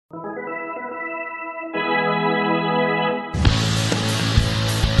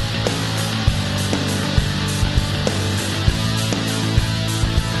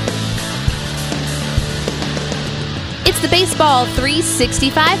Baseball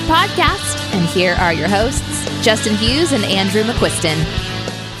 365 podcast, and here are your hosts, Justin Hughes and Andrew McQuiston.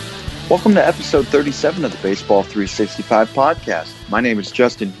 Welcome to episode 37 of the Baseball 365 podcast. My name is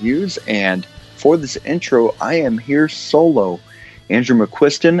Justin Hughes, and for this intro, I am here solo. Andrew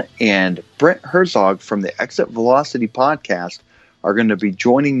McQuiston and Brent Herzog from the Exit Velocity podcast are going to be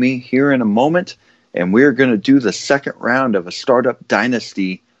joining me here in a moment, and we're going to do the second round of a Startup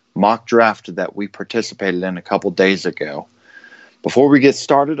Dynasty mock draft that we participated in a couple days ago. Before we get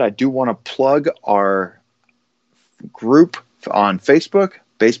started, I do want to plug our group on Facebook,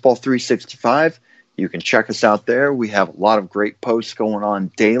 Baseball 365. You can check us out there. We have a lot of great posts going on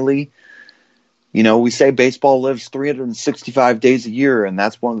daily. You know, we say baseball lives 365 days a year, and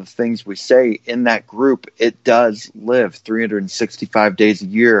that's one of the things we say in that group. It does live 365 days a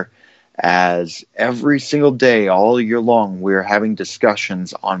year, as every single day, all year long, we're having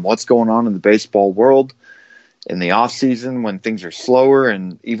discussions on what's going on in the baseball world in the off season when things are slower,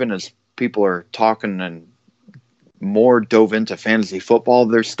 and even as people are talking and more dove into fantasy football,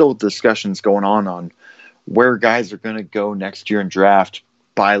 there's still discussions going on where guys are going to go next year in draft,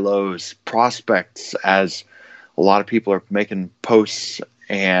 buy lows, prospects, as a lot of people are making posts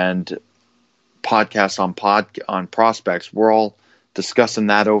and podcasts on prospects. We're all discussing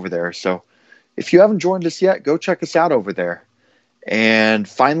that over there. So if you haven't joined us yet, go check us out over there. And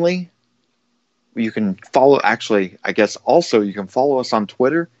finally, you can follow, you can follow us on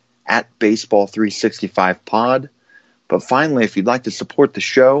Twitter at Baseball365pod. But finally, if you'd like to support the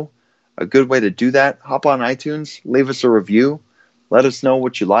show, a good way to do that, hop on iTunes, leave us a review. Let us know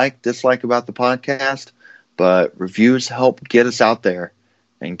what you like, dislike about the podcast. But reviews help get us out there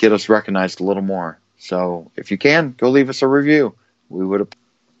and get us recognized a little more. So if you can, go leave us a review. We would have.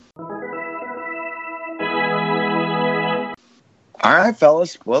 All right,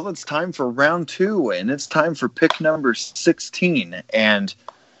 fellas. Well, it's time for round 2, and it's time for pick number 16. And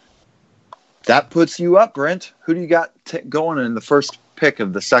that puts you up, Brent. Who do you got going in the first pick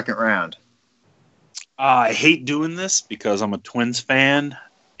of the second round? I hate doing this because I'm a Twins fan,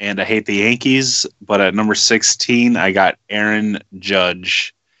 and I hate the Yankees. But at number 16, I got Aaron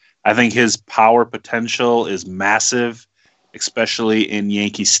Judge. I think his power potential is massive, especially in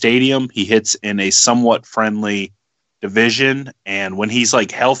Yankee Stadium. He hits in a somewhat friendly division, and when he's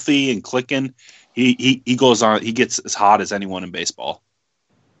like healthy and clicking, he goes on. He gets as hot as anyone in baseball.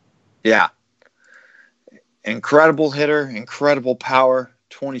 Yeah, incredible hitter, incredible power.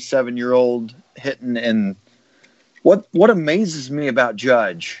 27-year-old hitting, and what amazes me about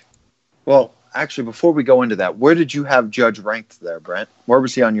Judge. Well, actually, before we go into that, where did you have Judge ranked there, Brent? Where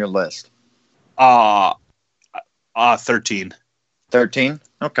was he on your list? 13. 13?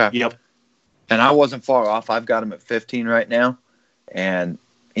 Okay. Yep. And I wasn't far off. I've got him at 15 right now. And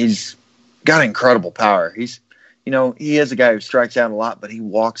he's got incredible power. He is a guy who strikes out a lot, but he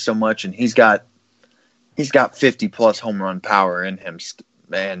walks so much, and he's got 50-plus home run power in him.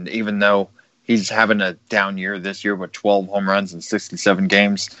 And even though he's having a down year this year with 12 home runs in 67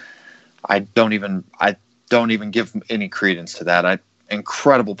 games, I don't even give any credence to that.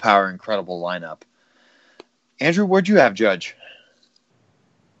 Incredible power, incredible lineup. Andrew, where'd you have Judge?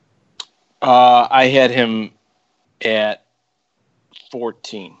 I had him at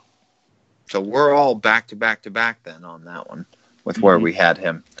 14. So we're all back to back then on that one with where we had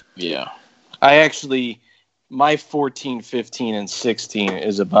him. Yeah. My 14, 15, and 16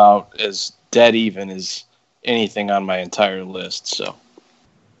 is about as dead even as anything on my entire list. So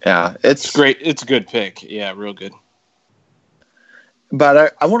yeah, it's great. It's a good pick. Yeah, real good.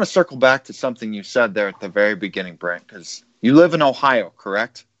 But I want to circle back to something you said there at the very beginning, Brent, because you live in Ohio,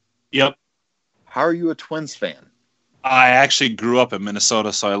 correct? Yep. How are you a Twins fan? I actually grew up in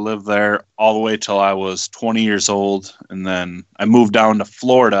Minnesota, so I lived there all the way till I was 20 years old, and then I moved down to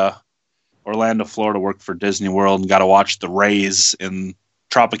Florida, Orlando, Florida, worked for Disney World, and got to watch the Rays in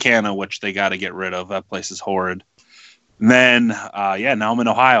Tropicana, which they got to get rid of. That place is horrid. And then, now I'm in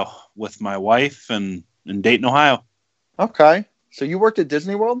Ohio with my wife and in Dayton, Ohio. Okay. So you worked at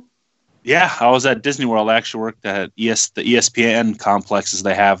Disney World? Yeah, I was at Disney World. I actually worked at the ESPN complexes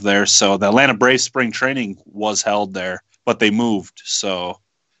they have there. So the Atlanta Braves spring training was held there, but they moved. So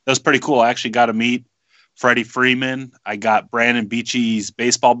that was pretty cool. I actually got to meet Freddie Freeman. I got Brandon Beachy's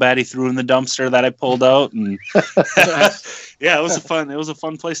baseball bat he threw in the dumpster that I pulled out, and yeah, it was a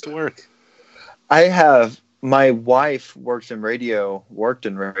fun place to work. My wife worked in radio,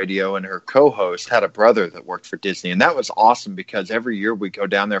 and her co-host had a brother that worked for Disney. And that was awesome because every year we go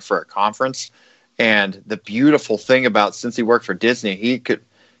down there for a conference. And the beautiful thing about, since he worked for Disney, he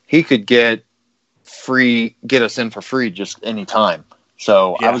could get us in for free just any time.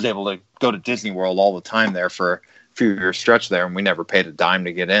 So yeah. I was able to go to Disney World all the time there for few year stretch there, and we never paid a dime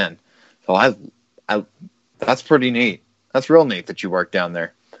to get in. So I that's pretty neat. That's real neat that you work down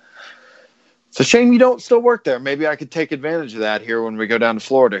there. It's a shame you don't still work there. Maybe I could take advantage of that here when we go down to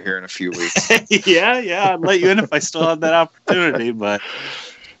Florida here in a few weeks. yeah, I'd let you in if I still had that opportunity, but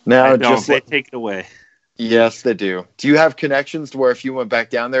now they take it away. Yes, they do. Do you have connections to where if you went back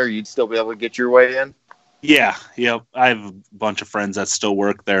down there, you'd still be able to get your way in? Yeah, yep. I have a bunch of friends that still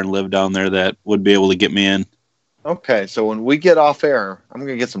work there and live down there that would be able to get me in. Okay, so when we get off air, I'm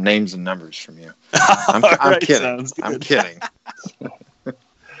going to get some names and numbers from you. I'm kidding. I'm kidding.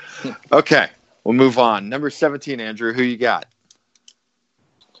 Okay, we'll move on. Number 17, Andrew, who you got?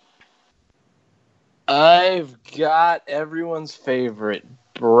 I've got everyone's favorite,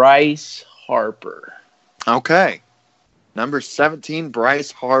 Bryce Harper. Okay, number 17,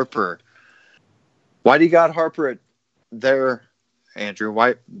 Bryce Harper. Why do you got Harper at there, Andrew?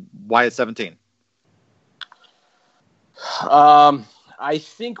 Why at 17? I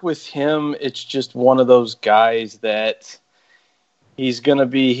think with him, it's just one of those guys that he's going to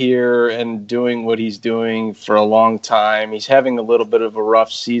be here and doing what he's doing for a long time. He's having a little bit of a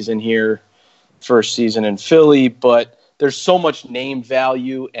rough season here, first season in Philly, but there's so much name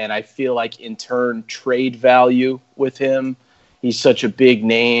value and I feel like in turn trade value with him. He's such a big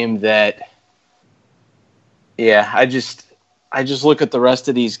name that, I just look at the rest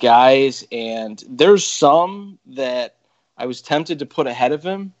of these guys and there's some that I was tempted to put ahead of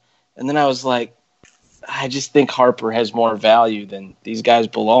him. And then I was like, I just think Harper has more value than these guys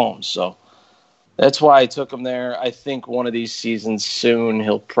below him. So that's why I took him there. I think one of these seasons soon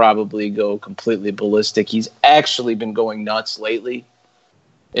he'll probably go completely ballistic. He's actually been going nuts lately.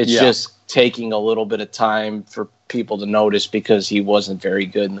 It's just taking a little bit of time for people to notice because he wasn't very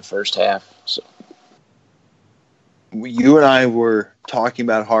good in the first half. So you and I were talking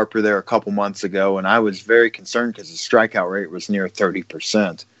about Harper there a couple months ago, and I was very concerned because his strikeout rate was near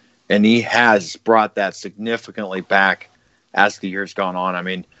 30%. And he has brought that significantly back as the year's gone on. I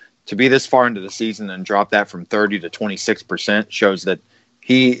mean, to be this far into the season and drop that from 30 to 26% shows that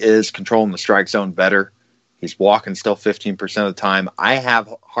he is controlling the strike zone better. He's walking still 15% of the time. I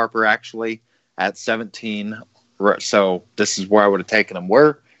have Harper actually at 17, so this is where I would have taken him.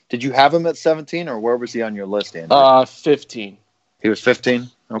 Where did you have him at 17, or where was he on your list, Andrew? 15. He was 15?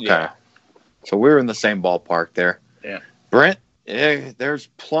 Okay. Yeah. So we're in the same ballpark there. Yeah. Brent, there's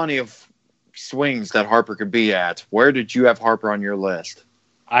plenty of swings that Harper could be at. Where did you have Harper on your list?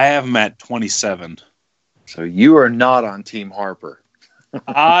 I have him at 27. So you are not on Team Harper.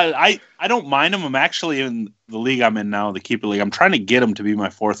 I don't mind him. I'm actually in the league I'm in now, the keeper league. I'm trying to get him to be my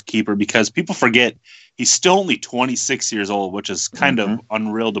fourth keeper because people forget he's still only 26 years old, which is kind of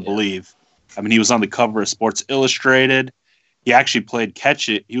unreal to believe. I mean, he was on the cover of Sports Illustrated. He actually played catch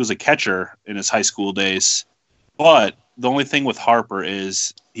it. He was a catcher in his high school days. But the only thing with Harper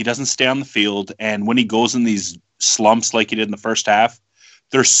is he doesn't stay on the field. And when he goes in these slumps like he did in the first half,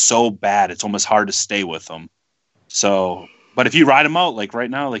 they're so bad. It's almost hard to stay with him. So, but if you ride him out, like right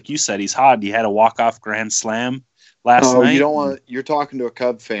now, like you said, he's hot. He had a walk-off grand slam last night. You don't want. You're talking to a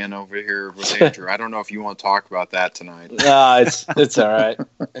Cub fan over here with Andrew. I don't know if you want to talk about that tonight. No, it's all right.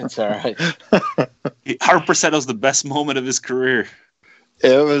 It's all right. Harper said it was the best moment of his career.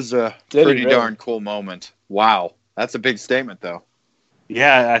 It was a pretty darn cool moment. Wow, that's a big statement, though.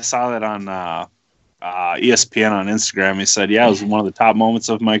 Yeah, I saw that on ESPN on Instagram. He said, "Yeah, it was one of the top moments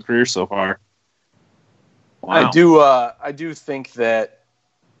of my career so far." Wow. I do think that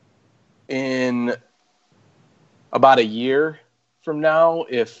in about a year from now,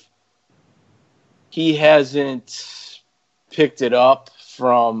 if he hasn't picked it up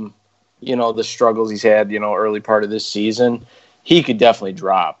from, the struggles he's had, early part of this season, he could definitely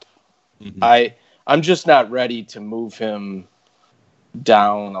drop. Mm-hmm. I'm just not ready to move him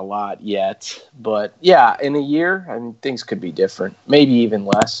down a lot yet. But yeah, in a year, I mean, things could be different. Maybe even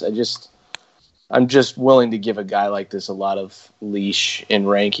less. I'm just willing to give a guy like this a lot of leash in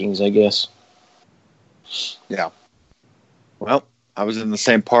rankings, I guess. Yeah. Well, I was in the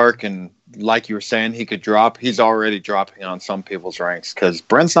same park, and like you were saying, he could drop. He's already dropping on some people's ranks because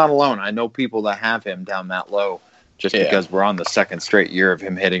Brent's not alone. I know people that have him down that low just because we're on the second straight year of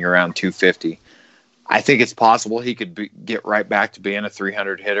him hitting around 250. I think it's possible he could get right back to being a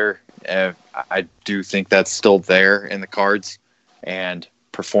 300 hitter. I do think that's still there in the cards and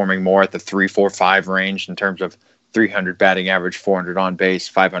performing more at the 3, 4, 5 range in terms of 300 batting average, 400 on base,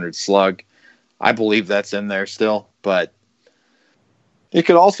 500 slug. I believe that's in there still, but he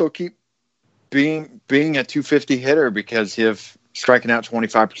could also keep being a 250 hitter because he's striking out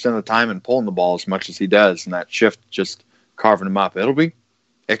 25% of the time and pulling the ball as much as he does, and that shift just carving him up.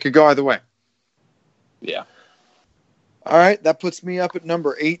 It could go either way. Yeah. All right, that puts me up at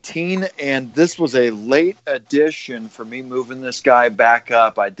number 18, and this was a late addition for me moving this guy back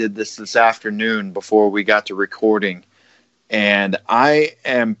up. I did this afternoon before we got to recording, and I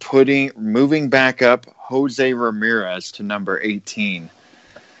am moving back up Jose Ramirez to number 18.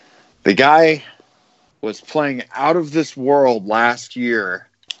 The guy was playing out of this world last year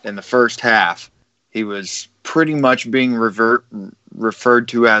in the first half. He was pretty much being referred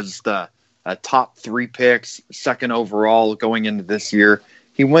to as the top 3 picks, second overall going into this year.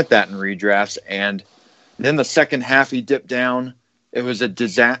 He went that in redrafts, and then the second half he dipped down. It was a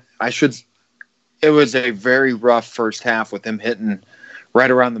disaster. It was a very rough first half with him hitting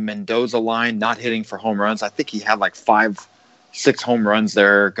right around the Mendoza line, not hitting for home runs. I think he had like 5-6 home runs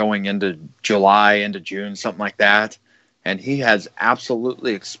there going into July, into June, something like that. And he has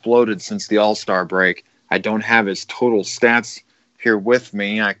absolutely exploded since the All-Star break. I don't have his total stats here with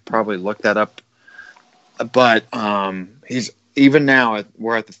me. I probably looked that up, but he's even now.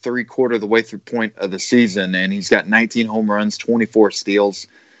 We're at the 3/4 of the way through point of the season, and he's got 19 home runs, 24 steals.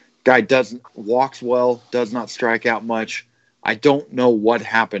 Guy walks well, does not strike out much. I don't know what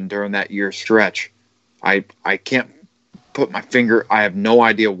happened during that year stretch. I can't put my finger. I have no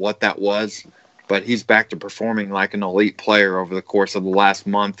idea what that was, but he's back to performing like an elite player over the course of the last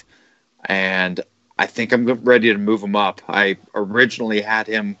month, and I think I'm ready to move him up. I originally had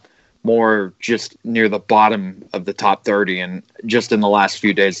him more just near the bottom of the top 30, and just in the last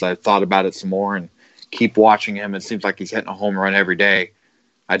few days I've thought about it some more and keep watching him. It seems like he's hitting a home run every day.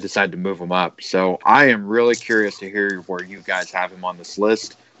 I decided to move him up. So I am really curious to hear where you guys have him on this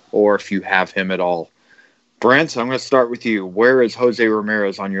list, or if you have him at all. Brent, I'm going to start with you. Where is Jose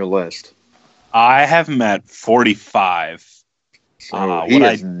Ramirez on your list? I have him at 45. So he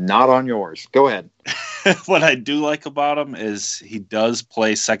is not on yours. Go ahead. What I do like about him is he does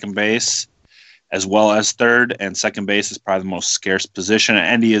play second base as well as third, and second base is probably the most scarce position,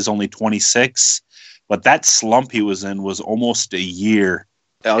 and he is only 26. But that slump he was in was almost a year,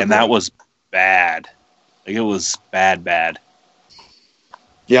 and that was bad. Like, it was bad.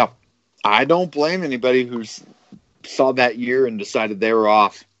 Yeah. I don't blame anybody who saw that year and decided they were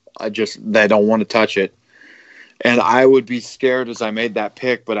off. They don't want to touch it. And I would be scared as I made that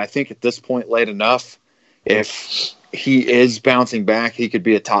pick, but I think at this point, late enough, if he is bouncing back, he could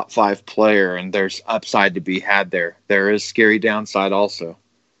be a top 5 player, and there's upside to be had there. There is scary downside also.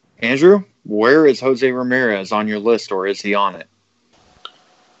 Andrew, where is Jose Ramirez on your list, or is he on it?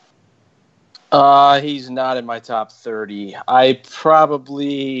 He's not in my top 30. I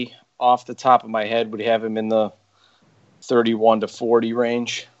probably, off the top of my head, would have him in the 31 to 40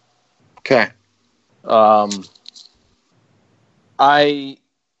 range. Okay.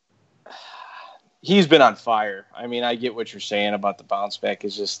 He's been on fire. I mean, I get what you're saying about the bounce back.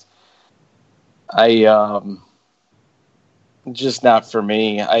 It's just, just not for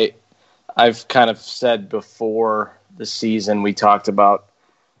me. I've kind of said before the season, we talked about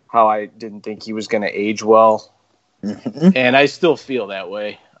how I didn't think he was going to age well. Mm-hmm. And I still feel that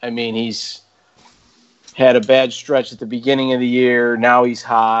way. I mean, he's had a bad stretch at the beginning of the year. Now he's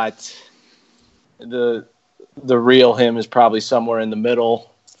hot. The real him is probably somewhere in the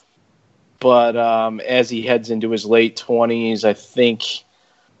middle. But as he heads into his late 20s,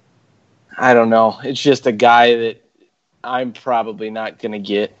 I don't know. It's just a guy that I'm probably not going to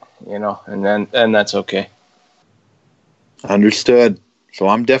get, and that's okay. Understood. So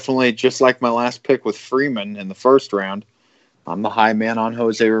I'm definitely, just like my last pick with Freeman in the first round, I'm the high man on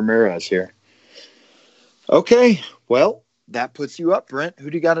Jose Ramirez here. Okay, well, that puts you up, Brent.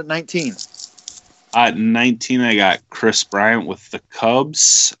 Who do you got at 19? At 19, I got Chris Bryant with the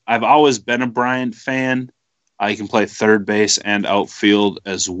Cubs. I've always been a Bryant fan. He can play third base and outfield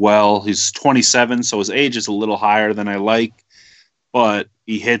as well. He's 27, so his age is a little higher than I like, but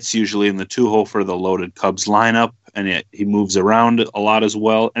he hits usually in the 2-hole for the loaded Cubs lineup, and he moves around a lot as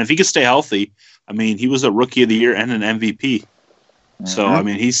well. And if he can stay healthy, I mean, he was a Rookie of the Year and an MVP. Mm-hmm. So, I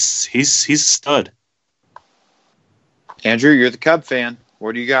mean, he's a stud. Andrew, you're the Cub fan.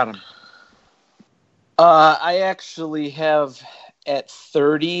 Where do you got him? I actually have, at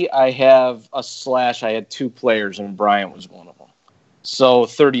 30, I have a slash. I had 2 players, and Bryant was one of them. So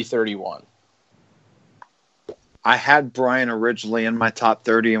 30-31. I had Bryant originally in my top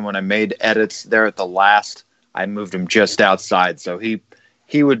 30, and when I made edits there at the last, I moved him just outside. So he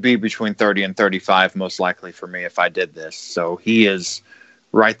would be between 30 and 35 most likely for me if I did this. So he is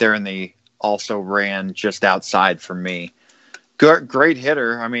right there in the also ran just outside for me. Great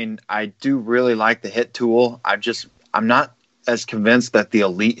hitter. I mean, I do really like the hit tool. I'm not as convinced that the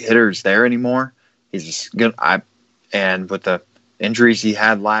elite hitter is there anymore. He's just good. And with the injuries he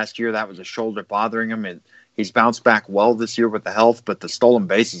had last year, that was a shoulder bothering him. He's bounced back well this year with the health, but the stolen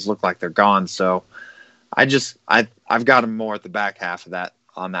bases look like they're gone. So I've got him more at the back half of that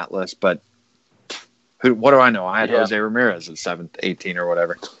on that list. But what do I know? I had Jose Ramirez at 7th, 18 or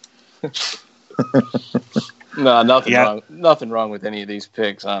whatever. No, nothing wrong with any of these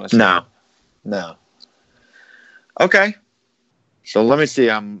picks, honestly. No. Okay. So let me see.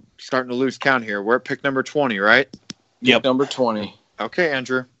 I'm starting to lose count here. We're at pick number 20, right? Yep. Number 20. Okay,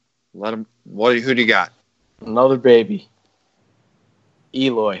 Andrew. Who do you got? Another baby.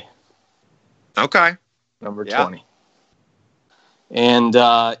 Eloy. Okay. Number 20. And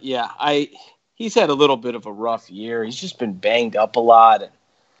he's had a little bit of a rough year. He's just been banged up a lot and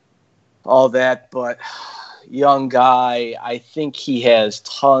all that, but young guy, I think he has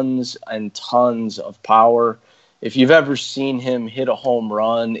tons and tons of power. If you've ever seen him hit a home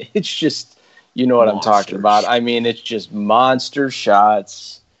run, it's just, you know what I'm talking about. I mean, it's just monster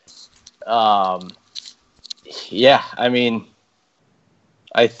shots. I mean,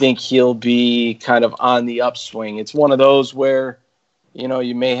 I think he'll be kind of on the upswing. It's one of those where, you know,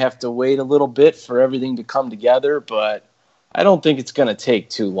 you may have to wait a little bit for everything to come together, but I don't think it's going to take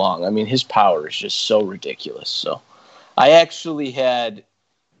too long. I mean, his power is just so ridiculous. So I actually had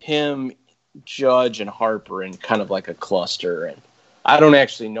him, Judge, and Harper in kind of like a cluster, and I don't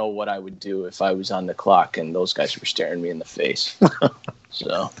actually know what I would do if I was on the clock and those guys were staring me in the face.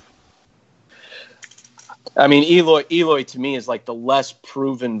 So, I mean, Eloy to me is like the less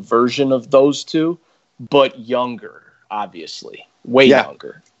proven version of those two, but younger, obviously, way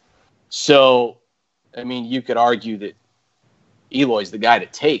younger. So, I mean, you could argue that Eloy's the guy to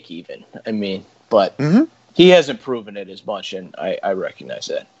take even. I mean, but he hasn't proven it as much, and I recognize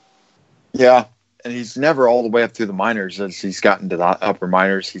that. Yeah, and he's never all the way up through the minors as he's gotten to the upper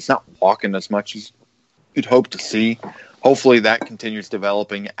minors. He's not walking as much as you'd hope to see. Hopefully that continues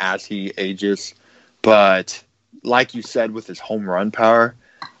developing as he ages. But like you said, with his home run power,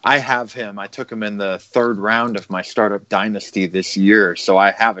 I have him. I took him in the 3rd round of my startup dynasty this year, so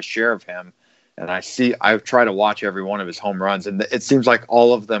I have a share of him. And I've tried to watch every one of his home runs, and it seems like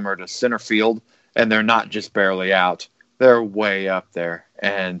all of them are to center field, and they're not just barely out. They're way up there.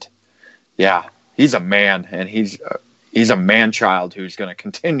 And yeah, he's a man, and he's a man-child who's going to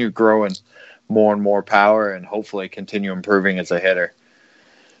continue growing more and more power and hopefully continue improving as a hitter.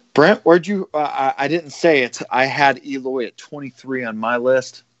 Brent, where'd you I didn't say it. I had Eloy at 23 on my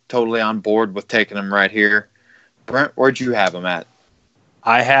list. Totally on board with taking him right here. Brent, where'd you have him at?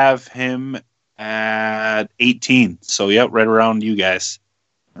 I have him at 18. So, yep, right around you guys.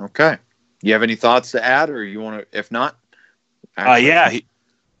 Okay. You have any thoughts to add, or you want to, if not?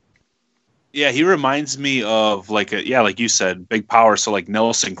 He reminds me of like you said, big power. So like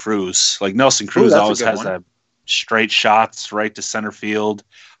Nelson Cruz. Like Nelson Cruz always has that straight shots right to center field.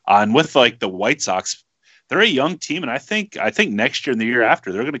 And with like the White Sox, they're a young team, and I think next year and the year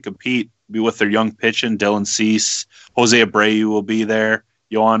after they're going to compete with their young pitching. Dylan Cease, Jose Abreu will be there.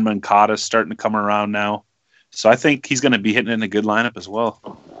 Yohan Moncada starting to come around now, so I think he's going to be hitting in a good lineup as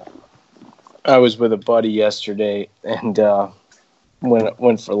well. I was with a buddy yesterday and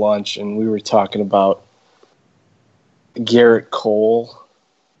went for lunch, and we were talking about Garrett Cole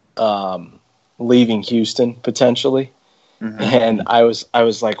leaving Houston potentially. Mm-hmm. And I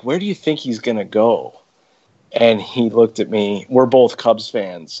was like, where do you think he's going to go? And he looked at me. We're both Cubs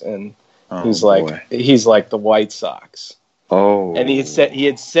fans, and he's like the White Sox. Oh. And he had said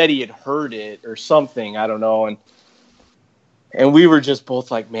he had heard it or something, I don't know, and we were just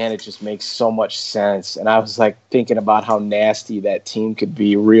both like, man, it just makes so much sense. And I was like thinking about how nasty that team could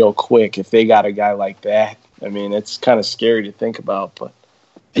be real quick if they got a guy like that. I mean, it's kind of scary to think about, but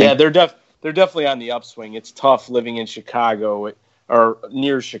yeah, they're definitely on the upswing. It's tough living in Chicago or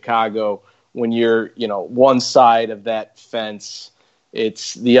near Chicago when you're, one side of that fence.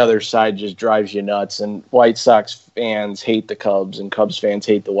 It's the other side just drives you nuts. And White Sox fans hate the Cubs, and Cubs fans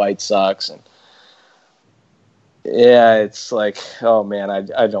hate the White Sox. And yeah, it's like, oh man,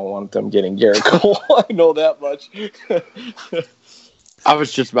 I don't want them getting Garrett Cole. I know that much. I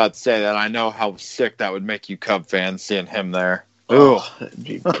was just about to say that. I know how sick that would make you Cub fans seeing him there. Oh, it'd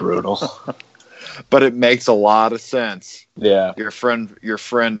be brutal. But it makes a lot of sense. Yeah. Your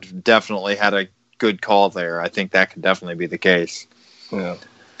friend definitely had a good call there. I think that could definitely be the case. Yeah.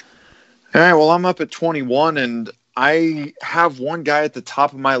 All right, well, I'm up at 21, and I have one guy at the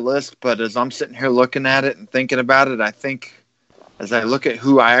top of my list, but as I'm sitting here looking at it and thinking about it, I think as I look at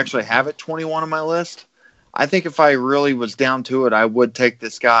who I actually have at 21 on my list, I think if I really was down to it, I would take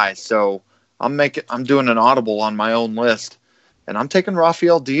this guy. So I'm doing an audible on my own list. And I'm taking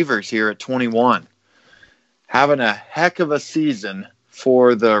Rafael Devers here at 21. Having a heck of a season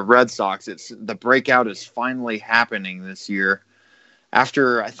for the Red Sox. The breakout is finally happening this year.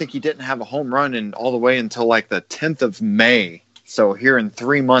 After, I think he didn't have a home run all the way until like the 10th of May. So here in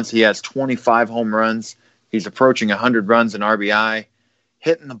 3 months, he has 25 home runs. He's approaching 100 runs in RBI,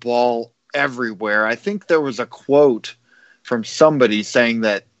 hitting the ball everywhere. I think there was a quote from somebody saying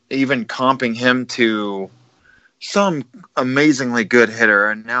that even comping him to some amazingly good hitter,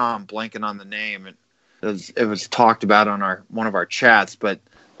 and now I'm blanking on the name. It was talked about on one of our chats, but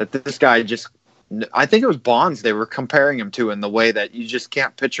that this guy just, I think it was Bonds they were comparing him to in the way that you just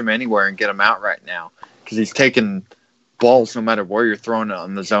can't pitch him anywhere and get him out right now because he's taking balls no matter where you're throwing it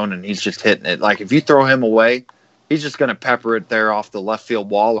on the zone, and he's just hitting it. Like if you throw him away, he's just going to pepper it there off the left field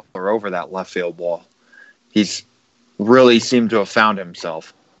wall or over that left field wall. He's really seemed to have found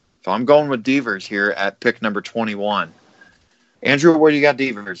himself. So I'm going with Devers here at pick number 21. Andrew, where do you got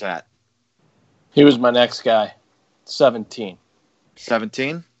Devers at? He was my next guy. 17.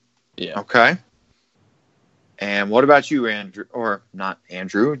 17? Yeah. Okay. And what about you, Andrew? Or not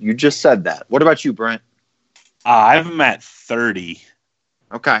Andrew. You just said that. What about you, Brent? I have him at 30.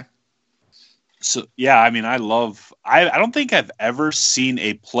 Okay. So, yeah, I mean, I don't think I've ever seen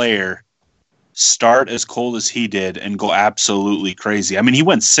a player start as cold as he did and go absolutely crazy. I mean, he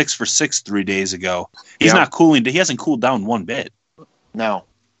went 6 for 6 3 days ago. He's not cooling. He hasn't cooled down one bit. No,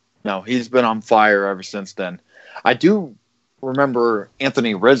 he's been on fire ever since then. I do remember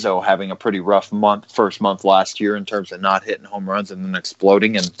Anthony Rizzo having a pretty rough first month last year in terms of not hitting home runs and then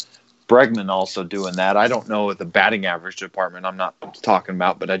exploding, and Bregman also doing that. I don't know the batting average department I'm not talking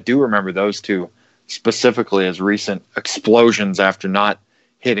about, but I do remember those two specifically as recent explosions after not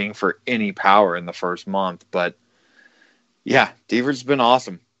hitting for any power in the first month. But yeah, Devers has been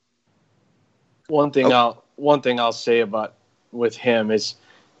awesome. One thing I'll say about with him is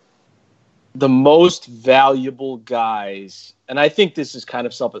the most valuable guys, and I think this is kind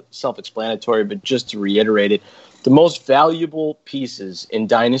of self-explanatory, but just to reiterate it, the most valuable pieces in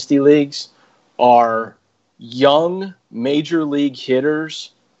dynasty leagues are young major league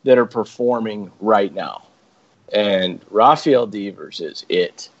hitters that are performing right now. And Rafael Devers is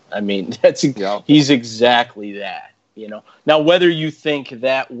it. I mean, he's exactly that, you know. Now, whether you think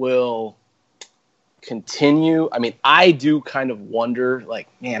that will continue, I mean, I do kind of wonder, like,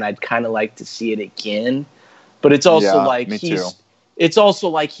 man, I'd kind of like to see it again. But it's also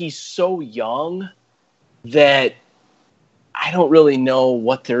he's so young that I don't really know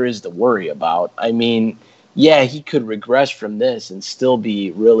what there is to worry about. I mean, yeah, he could regress from this and still be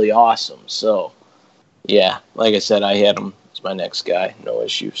really awesome. So, yeah, like I said, I had him as my next guy. No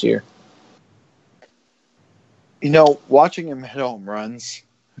issues here. You know, watching him hit home runs,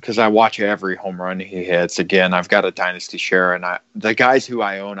 because I watch every home run he hits. Again, I've got a dynasty share, and the guys who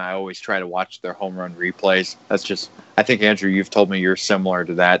I own, I always try to watch their home run replays. That's just, I think, Andrew, you've told me you're similar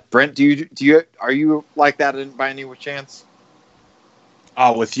to that. Brent, are you like that by any chance?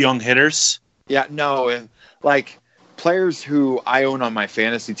 With young hitters? Yeah, no, like players who I own on my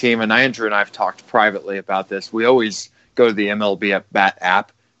fantasy team, and Andrew and I have talked privately about this. We always go to the MLB at Bat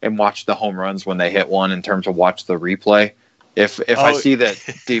app and watch the home runs when they hit one in terms of watch the replay. If I see that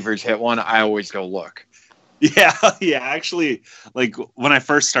Devers hit one, I always go look. Yeah. Actually, like when I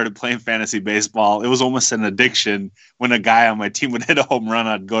first started playing fantasy baseball, it was almost an addiction. When a guy on my team would hit a home run,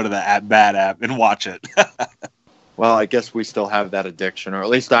 I'd go to the Bat app and watch it. Well, I guess we still have that addiction, or at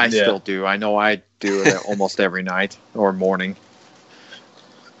least I still do. I know I do it almost every night or morning.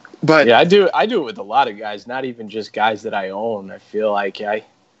 But yeah, I do it with a lot of guys, not even just guys that I own. I feel like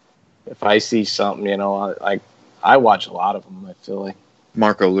if I see something, you know, I watch a lot of them. I feel like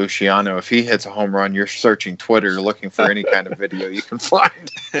Marco Luciano, if he hits a home run, you're searching Twitter looking for any kind of video you can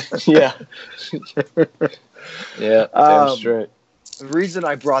find. Yeah. Yeah, damn straight. The reason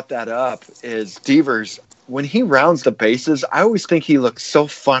I brought that up is Devers, when he rounds the bases, I always think he looks so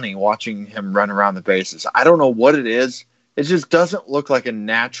funny watching him run around the bases. I don't know what it is. It just doesn't look like a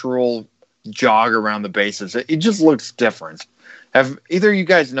natural jog around the bases. It just looks different. Have either of you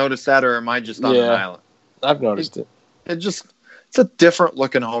guys noticed that, or am I just on an island? I've noticed it. It's a different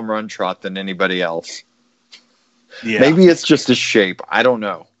looking home run trot than anybody else. Yeah. Maybe it's just his shape. I don't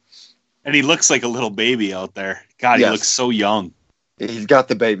know. And he looks like a little baby out there. God, he looks so young. He's got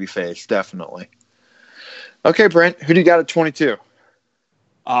the baby face, definitely. Okay, Brent, who do you got at 22?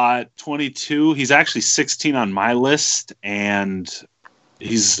 22. He's actually 16 on my list, and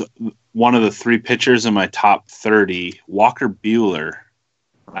he's one of the 3 pitchers in my top 30. Walker Buehler.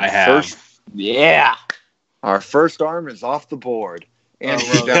 Our first arm is off the board. And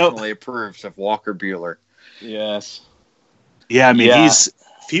he definitely approves of Walker Buehler. Yes. Yeah, I mean, if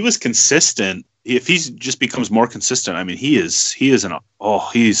he was consistent, if he just becomes more consistent, I mean, he's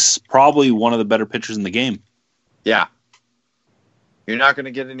probably one of the better pitchers in the game. Yeah. You're not going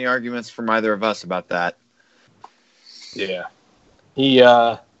to get any arguments from either of us about that. Yeah.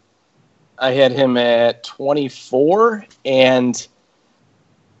 I had him at 24, and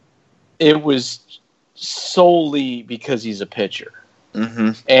it was solely because he's a pitcher.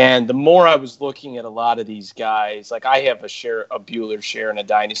 Mm-hmm. And the more I was looking at a lot of these guys, like I have a Buehler share in a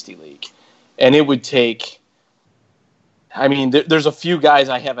dynasty league, and it would take. I mean, there's a few guys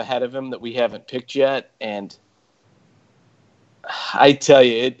I have ahead of him that we haven't picked yet, and I tell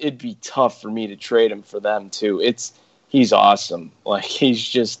you, it'd be tough for me to trade him for them too. He's awesome. Like he's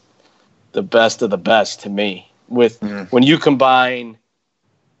just the best of the best to me. When you combine.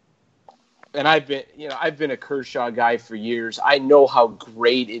 And I've been a Kershaw guy for years. I know how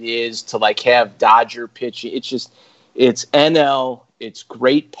great it is to like have Dodger pitching. It's NL. It's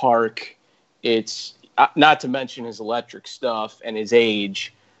great park. It's not to mention his electric stuff and his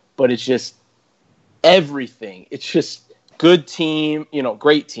age, but it's just everything. It's just good team,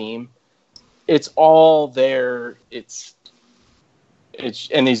 great team. It's all there.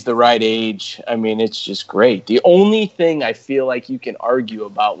 And he's the right age. I mean, it's just great. The only thing I feel like you can argue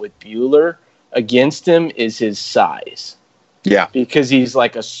about with Buehler against him is his size. Yeah. Because he's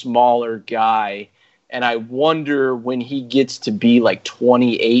like a smaller guy. And I wonder when he gets to be like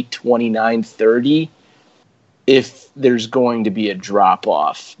 28, 29, 30, if there's going to be a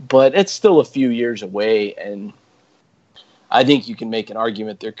drop-off. But it's still a few years away, and I think you can make an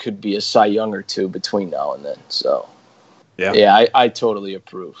argument there could be a Cy Young or two between now and then. So... Yeah, I totally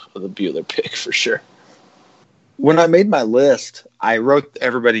approve of the Buehler pick for sure. When I made my list, I wrote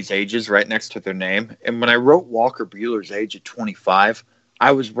everybody's ages right next to their name. And when I wrote Walker Buehler's age at 25,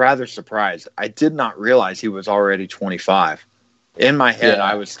 I was rather surprised. I did not realize he was already 25. In my head,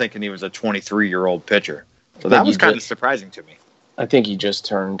 I was thinking he was a 23-year-old pitcher. So that was kind of surprising to me. I think he just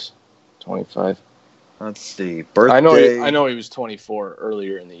turned 25. Let's see. Birthday. I know he was 24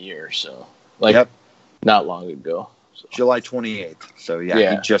 earlier in the year, so not long ago. So. July 28th. So, he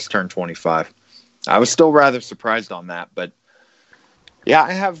just turned 25. I was still rather surprised on that. But,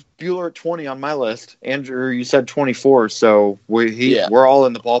 I have Buehler at 20 on my list. Andrew, you said 24. So, we're all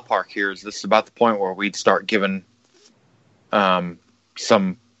in the ballpark here. This is about the point where we'd start giving we're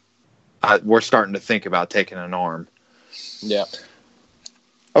starting to think about taking an arm. Yeah.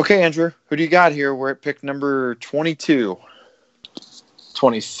 Okay, Andrew, who do you got here? We're at pick number 22.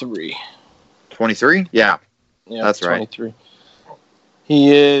 23. 23? Yeah. Yeah, that's 23. Right.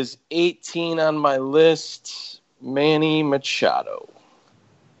 He is 18 on my list. Manny Machado.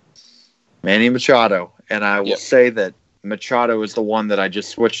 Manny Machado. And I will say that Machado is the one that I just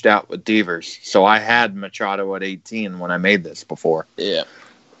switched out with Devers. So I had Machado at 18 when I made this before. Yeah.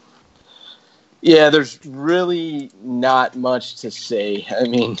 Yeah, there's really not much to say. I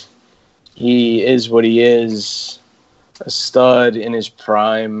mean, he is what he is. A stud in his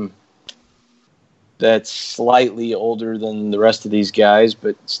prime. That's slightly older than the rest of these guys,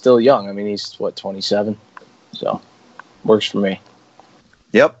 but still young. I mean, he's, 27? So, works for me.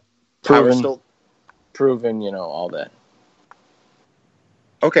 Yep. Proven, all that.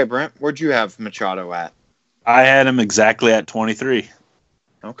 Okay, Brent, where'd you have Machado at? I had him exactly at 23.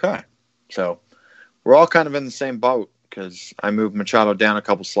 Okay. So, we're all kind of in the same boat because I moved Machado down a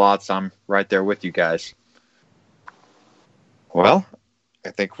couple slots. I'm right there with you guys. Well, I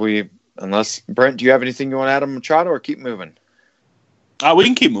think unless, Brent, do you have anything you want to add on Machado or keep moving? We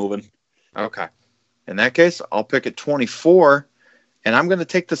can keep moving. Okay. In that case, I'll pick at 24, and I'm going to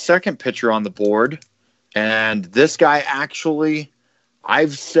take the second pitcher on the board. And this guy actually,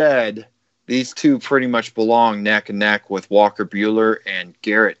 I've said these two pretty much belong neck and neck with Walker Buehler and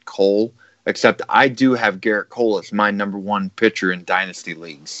Garrett Cole, except I do have Garrett Cole as my number one pitcher in dynasty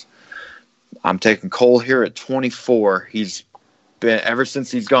leagues. I'm taking Cole here at 24. He's been, ever since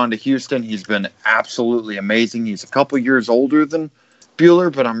he's gone to Houston, he's been absolutely amazing. He's a couple years older than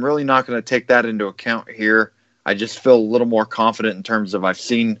Buehler, but I'm really not going to take that into account here. I just feel a little more confident in terms of I've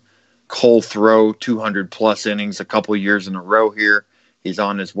seen Cole throw 200-plus innings a couple years in a row here. He's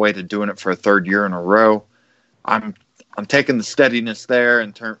on his way to doing it for a third year in a row. I'm taking the steadiness there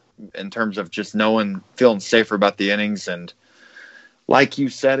in terms of just feeling safer about the innings. And like you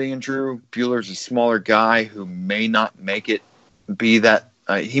said, Andrew, Buehler's a smaller guy who may not make it be that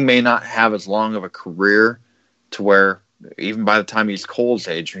he may not have as long of a career to where even by the time he's Cole's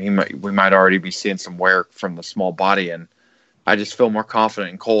age, we might already be seeing some wear from the small body. And I just feel more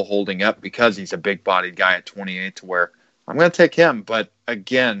confident in Cole holding up because he's a big-bodied guy at 28 to where I'm going to take him. But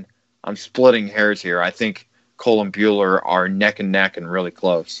again, I'm splitting hairs here. I think Cole and Buehler are neck and neck and really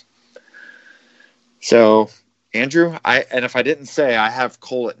close. So, Andrew, and if I didn't say, I have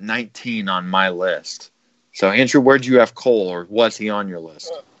Cole at 19 on my list. So, Andrew, where'd you have Cole, or was he on your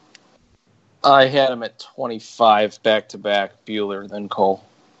list? I had him at 25 back-to-back, Buehler, then Cole.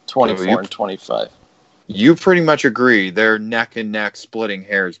 24 and 25. You pretty much agree. They're neck and neck, splitting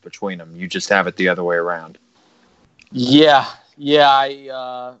hairs between them. You just have it the other way around. Yeah,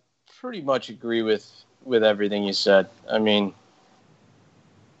 I pretty much agree with everything you said. I mean,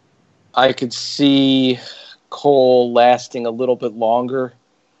 I could see Cole lasting a little bit longer,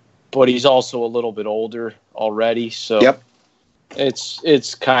 but he's also a little bit older already. So yep.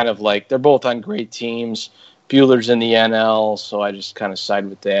 It's kind of like they're both on great teams. Buehler's in the NL, so I just kind of side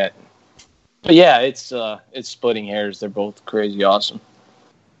with that. But yeah, it's splitting hairs. They're both crazy awesome.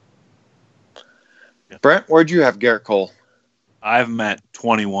 Brent, where'd you have Garrett Cole? I have him at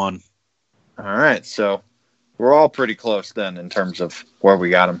 21. All right, so we're all pretty close then in terms of where we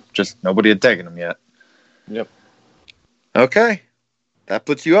got him. Just nobody had taken him yet. Yep. Okay, that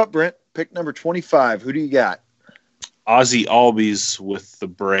puts you up, Brent. Pick number 25. Who do you got? Ozzie Albies with the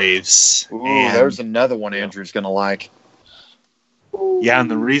Braves. Ooh, there's another one Andrew's going to like. Yeah,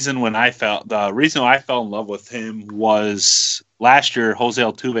 and the reason I fell in love with him was last year Jose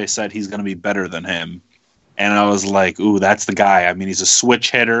Altuve said he's going to be better than him. And I was like, ooh, that's the guy. I mean, he's a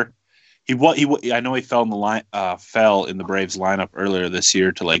switch hitter. I know he fell in the Braves lineup earlier this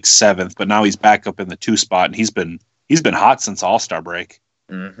year to like 7th, but now he's back up in the 2 spot, and he's been hot since All-Star break.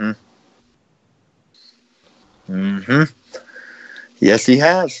 Mm-hmm. Yes, he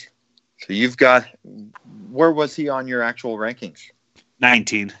has. So you've got, where was he on your actual rankings?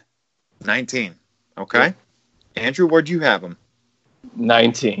 19. 19. Okay. Andrew, where'd you have him?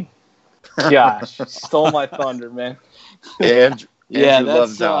 19. Gosh, stole my thunder, man. Andrew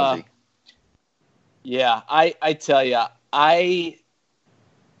loves Ozzie. Yeah, I tell you, I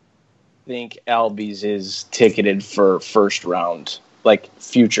think Albies is ticketed for first round, like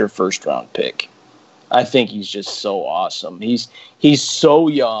future first round pick. I think he's just so awesome. He's so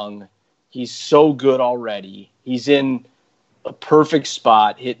young. He's so good already. He's in a perfect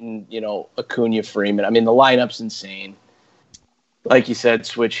spot, hitting, Acuna, Freeman. I mean, the lineup's insane. Like you said,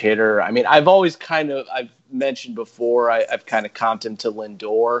 switch hitter. I mean, I've mentioned before, I've kind of comped him to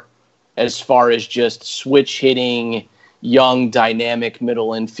Lindor as far as just switch hitting, young, dynamic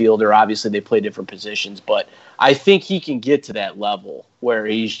middle infielder. Obviously, they play different positions, but I think he can get to that level where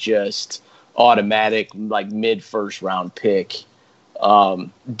he's just automatic, like mid-first round pick.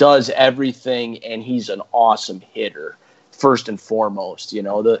 Does everything, and he's an awesome hitter, first and foremost.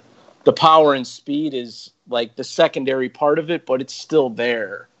 The power and speed is like the secondary part of it, but it's still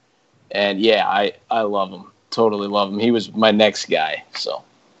there. And yeah, I love him. Totally love him. He was my next guy. So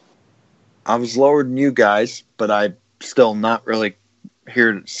I was lower than you guys, but I'm still not really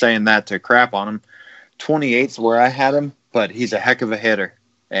here saying that to crap on him. 28's where I had him, but he's a heck of a hitter.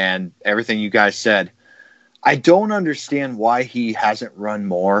 And everything you guys said, I don't understand why he hasn't run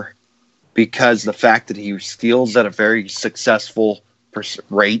more, because the fact that he steals at a very successful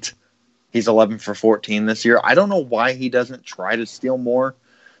rate. He's 11 for 14 this year. I don't know why he doesn't try to steal more,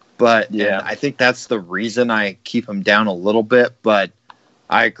 but yeah, I think that's the reason I keep him down a little bit. But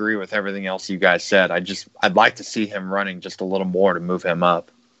I agree with everything else you guys said. I'd like to see him running just a little more to move him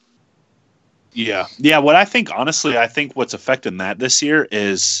up. Yeah. What I think what's affecting that this year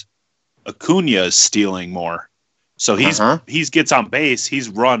is Acuna is stealing more. So he gets on base, he's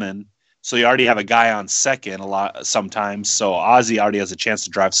running. So you already have a guy on second sometimes. So Ozzie already has a chance to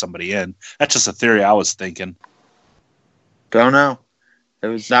drive somebody in. That's just a theory I was thinking. Don't know. It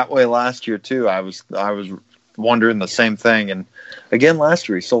was that way last year too. I was wondering the same thing. And again, last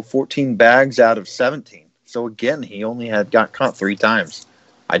year he sold 14 bags out of 17. So again, he only got caught 3 times.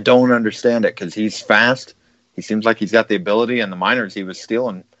 I don't understand it because he's fast. He seems like he's got the ability. In the minors, he was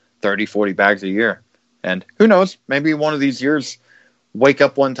stealing 30, 40 bags a year. And who knows, maybe one of these years wake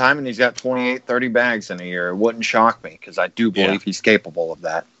up one time and he's got 28, 30 bags in a year. It wouldn't shock me because I do believe he's capable of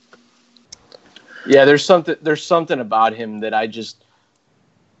that. Yeah, there's something about him that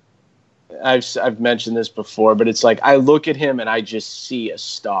I've mentioned this before, but it's like I look at him and I just see a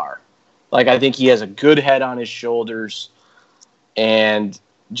star. Like I think he has a good head on his shoulders and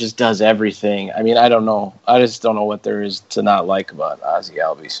just does everything. I mean, I don't know. I just don't know what there is to not like about Ozzie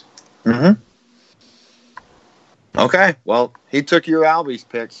Albies. Mm-hmm. Okay, well, he took your Albies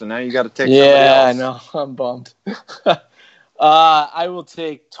pick, so now you got to take somebody else. Yeah, I know. I'm bummed. I will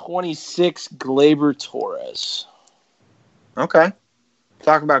take 26 Gleyber Torres. Okay.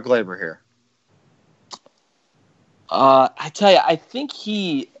 Talk about Gleyber here. I tell you, I think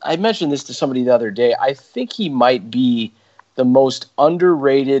I mentioned this to somebody the other day. I think he might be the most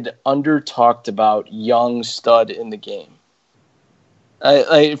underrated, under-talked about young stud in the game.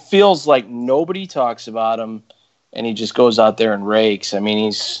 It feels like nobody talks about him, and he just goes out there and rakes. I mean,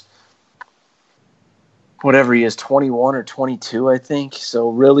 he's whatever he is, 21 or 22, I think. So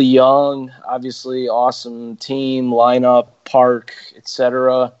really young, obviously awesome team, lineup, park,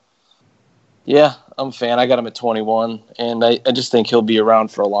 etc. Yeah, I'm a fan. I got him at 21, and I just think he'll be around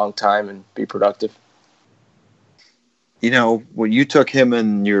for a long time and be productive. You know, when you took him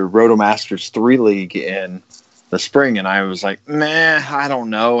in your Rotomasters 3 league in the spring, and I was like, I don't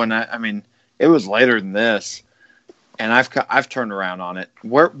know. And I mean, it was later than this, and I've turned around on it.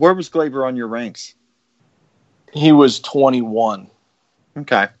 Where was Gleyber on your ranks? He was 21.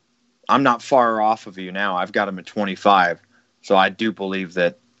 Okay. I'm not far off of you now. I've got him at 25. So I do believe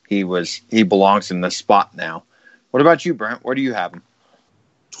that he belongs in this spot now. What about you, Brent? Where do you have him?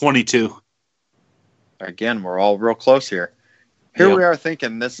 22. Again, we're all real close here. Here we are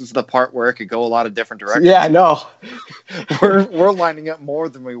thinking this is the part where it could go a lot of different directions. Yeah, I know. we're lining up more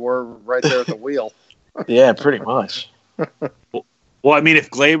than we were right there at the wheel. Yeah, pretty much. Well, I mean, if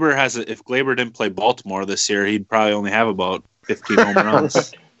Gleyber didn't play Baltimore this year, he'd probably only have about 15 home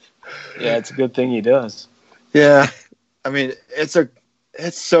runs. Yeah, it's a good thing he does. Yeah, I mean, it's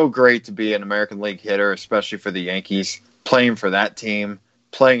so great to be an American League hitter, especially for the Yankees, playing for that team,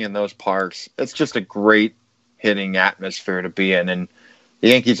 playing in those parks. It's just a great hitting atmosphere to be in, and the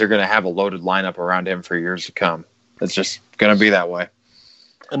Yankees are going to have a loaded lineup around him for years to come. It's just going to be that way.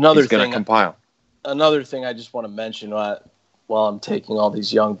 He's going to compile. Another thing I just want to mention while I'm taking all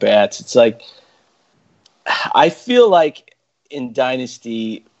these young bats, it's like I feel like in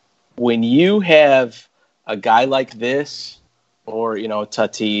Dynasty, when you have a guy like this, or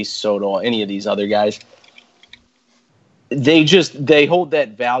Tatis, Soto, any of these other guys, they hold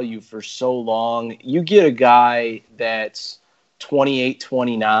that value for so long. You get a guy that's 28,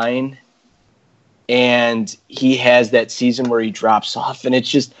 29, and he has that season where he drops off, and it's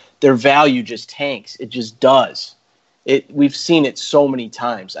just their value just tanks. It just does. We've seen it so many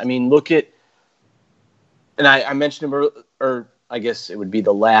times. I mean, look at, and I mentioned him, or I guess it would be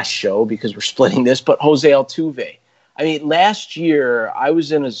the last show because we're splitting this, but Jose Altuve. I mean, last year I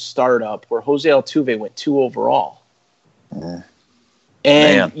was in a startup where Jose Altuve went 2 overall.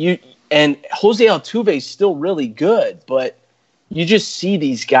 And Jose Altuve is still really good, but you just see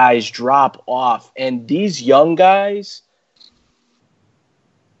these guys drop off, and these young guys,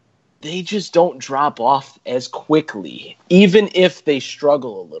 they just don't drop off as quickly, even if they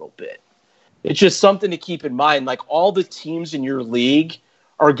struggle a little bit. It's just something to keep in mind. Like, all the teams in your league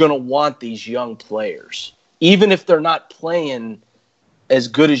are going to want these young players, even if they're not playing as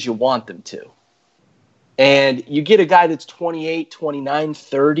good as you want them to. And you get a guy that's 28, 29,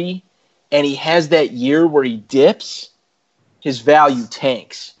 30, and he has that year where he dips, his value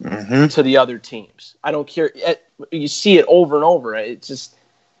tanks to the other teams. I don't care. You see it over and over. It's just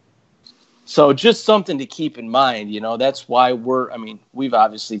so just something to keep in mind. That's why we've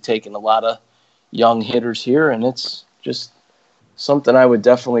obviously taken a lot of young hitters here, and it's just something I would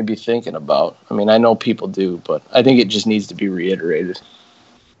definitely be thinking about. I mean, I know people do, but I think it just needs to be reiterated.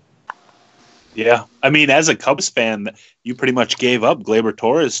 Yeah. I mean, as a Cubs fan, you pretty much gave up Gleyber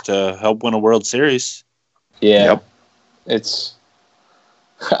Torres to help win a World Series. Yeah. Yep.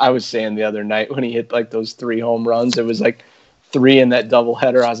 I was saying the other night when he hit like those 3 home runs, it was like 3 in that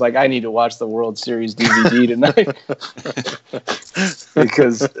doubleheader. I was like, I need to watch the World Series DVD tonight.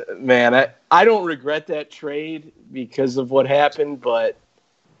 Because, man, I don't regret that trade because of what happened, but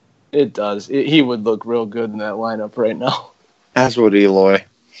it does. He would look real good in that lineup right now. As would Eloy.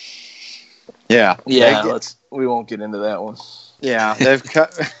 Yeah. Yeah, we won't get into that one. Yeah, they've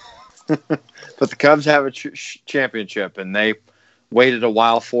cut. But the Cubs have a championship, and they waited a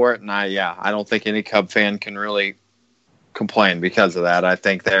while for it. And I don't think any Cub fan can really complain because of that. I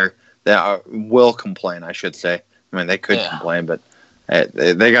think they will complain, I should say. I mean, they could complain, but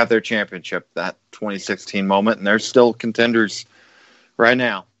they got their championship, that 2016 moment, and they're still contenders right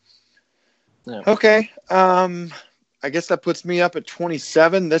now. Yeah. Okay. I guess that puts me up at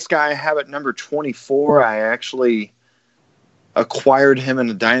 27. This guy I have at number 24. I actually acquired him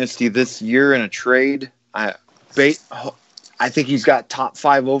in a dynasty this year in a trade. I think he's got top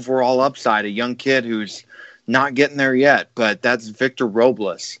 5 overall upside, a young kid who's not getting there yet, but that's Victor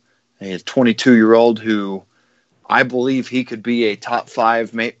Robles. He's a 22-year-old who I believe he could be a top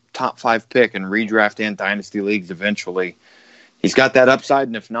 5 pick in redraft and dynasty leagues eventually. He's got that upside,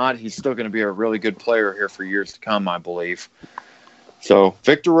 and if not, he's still going to be a really good player here for years to come, I believe. So,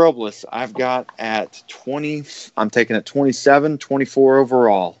 Victor Robles, I've got at 20. I'm taking at 27, 24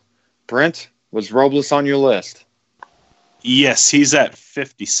 overall. Brent, was Robles on your list? Yes, he's at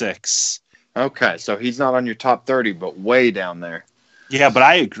 56. Okay, so he's not on your top 30, but way down there. Yeah, but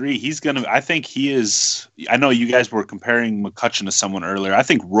I agree. I think he is. I know you guys were comparing McCutchen to someone earlier. I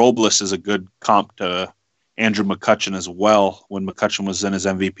think Robles is a good comp to Andrew McCutchen as well when McCutchen was in his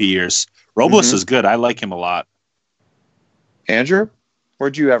MVP years. Robles is good. I like him a lot. Andrew,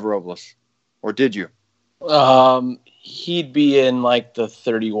 where'd you have Robles? Or did you? He'd be in like the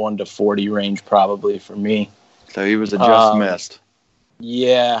 31 to 40 range probably for me. So he was a just missed.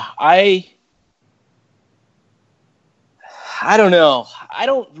 Yeah, I don't know.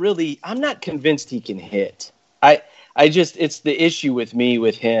 I'm not convinced he can hit. It's the issue with me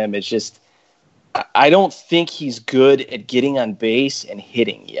with him. It's just, I don't think he's good at getting on base and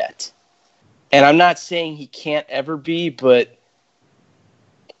hitting yet. And I'm not saying he can't ever be, but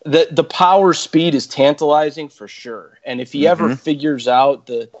the power speed is tantalizing for sure. And if he ever figures out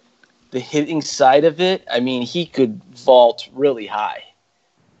the hitting side of it, I mean, he could vault really high.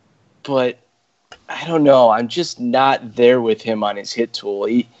 But I don't know. I'm just not there with him on his hit tool.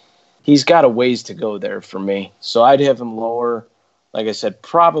 He's got a ways to go there for me. So I'd have him lower, like I said,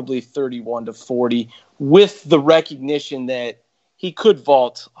 probably 31 to 40, with the recognition that he could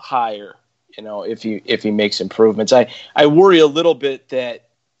vault higher, if he makes improvements. I worry a little bit that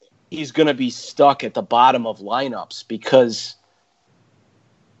he's going to be stuck at the bottom of lineups because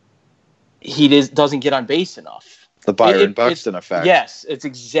he doesn't get on base enough. The Byron Buxton effect. Yes, it's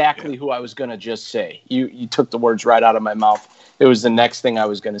exactly who I was going to just say. You took the words right out of my mouth. It was the next thing I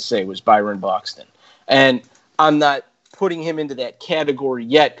was going to say was Byron Buxton. And I'm not putting him into that category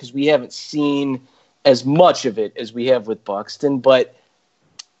yet because we haven't seen as much of it as we have with Buxton. But,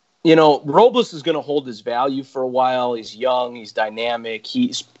 Robles is going to hold his value for a while. He's young. He's dynamic.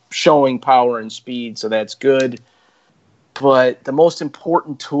 He's showing power and speed, so that's good. But the most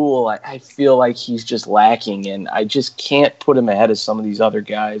important tool, I feel like he's just lacking, and I just can't put him ahead of some of these other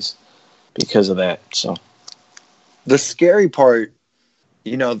guys because of that. So, the scary part,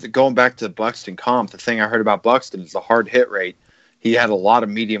 going back to the Buxton comp, the thing I heard about Buxton is the hard hit rate. He had a lot of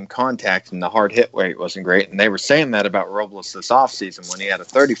medium contact, and the hard hit rate wasn't great. And they were saying that about Robles this offseason when he had a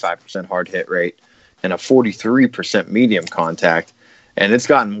 35% hard hit rate and a 43% medium contact. And it's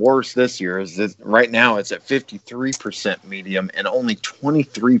gotten worse this year. Right now it's at 53% medium and only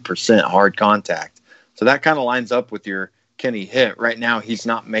 23% hard contact. So that kind of lines up with your Kenny hit. Right now he's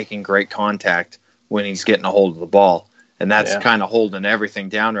not making great contact when he's getting a hold of the ball. And that's kind of holding everything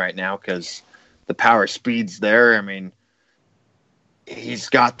down right now because the power speed's there. I mean, he's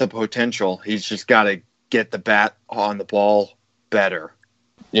got the potential. He's just got to get the bat on the ball better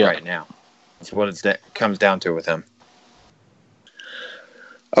right now. That's what it comes down to with him.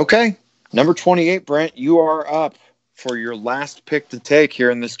 Okay, number 28, Brent, you are up for your last pick to take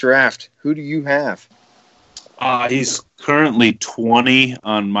here in this draft. Who do you have? He's currently 20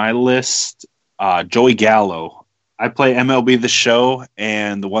 on my list. Joey Gallo. I play MLB The Show,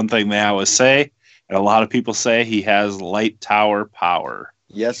 and the one thing that I always say, and a lot of people say, he has light tower power.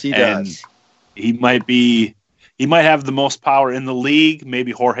 Yes, he does. He might have the most power in the league.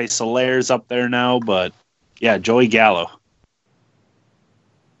 Maybe Jorge Soler's up there now, but yeah, Joey Gallo.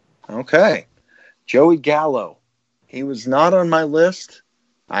 Okay. Joey Gallo. He was not on my list.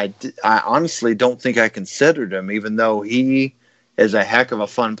 I honestly don't think I considered him, even though he is a heck of a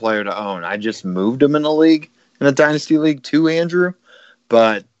fun player to own. I just moved him in a Dynasty League to Andrew,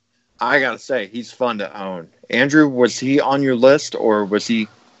 but I got to say, he's fun to own. Andrew, was he on your list, or was he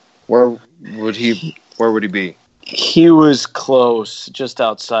where would he be? He was close, just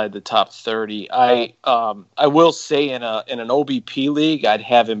outside the top 30. I will say in an OBP league, I'd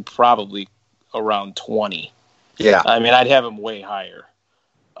have him probably around 20. Yeah. I mean, I'd have him way higher.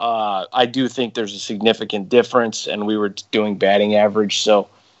 I do think there's a significant difference, and we were doing batting average, so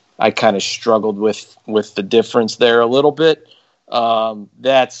I kind of struggled with the difference there a little bit.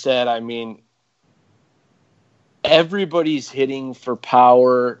 That said, I mean, everybody's hitting for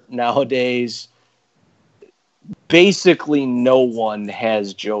power nowadays. Basically, no one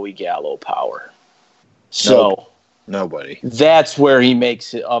has Joey Gallo power. So nobody. That's where he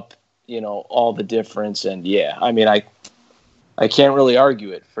makes it up, all the difference. And yeah, I mean, I can't really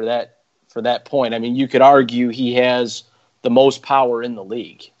argue it for that point. I mean, you could argue he has the most power in the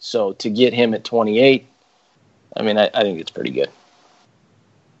league. So to get him at 28, I mean, I think it's pretty good.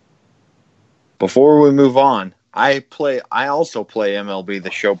 Before we move on, I also play MLB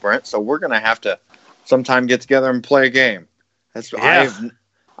The Show, Brent. So we're gonna have to sometime get together and play a game. I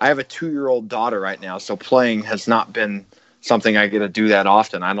have a 2-year-old daughter right now, so playing has not been something I get to do that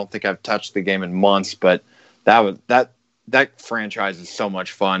often. I don't think I've touched the game in months, but that that franchise is so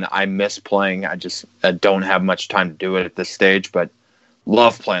much fun. I miss playing. I don't have much time to do it at this stage, but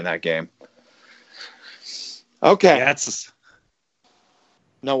love playing that game. Okay. Yeah,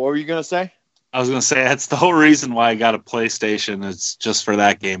 no, what were you going to say? I was going to say that's the whole reason why I got a PlayStation. It's just for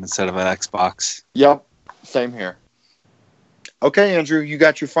that game instead of an Xbox. Yep, same here. Okay, Andrew, you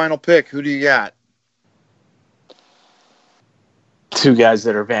got your final pick. Who do you got? Two guys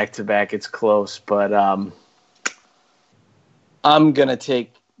that are back-to-back. It's close, but I'm going to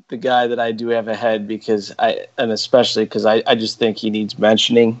take the guy that I do have ahead especially because I just think he needs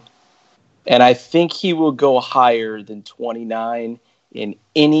mentioning. And I think he will go higher than 29 in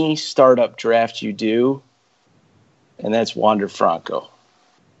any startup draft you do, and that's Wander Franco.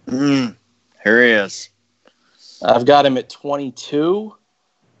 Here he is. I've got him at 22.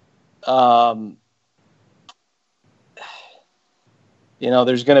 There's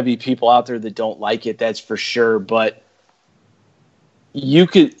going to be people out there that don't like it, that's for sure, but you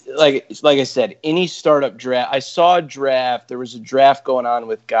could, like I said, any startup draft. I saw a draft. There was a draft going on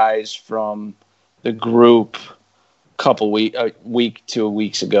with guys from the group a week, 2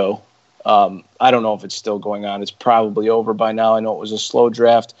 weeks ago. I don't know if it's still going on. It's probably over by now. I know it was a slow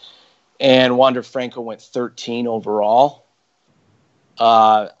draft. And Wander Franco went 13 overall.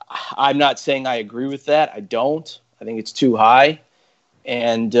 I'm not saying I agree with that. I don't. I think it's too high.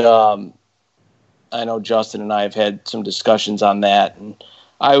 And I know Justin and I have had some discussions on that. And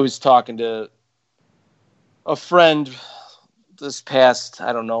I was talking to a friend this past,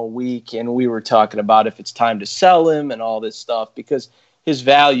 week, and we were talking about if it's time to sell him and all this stuff because his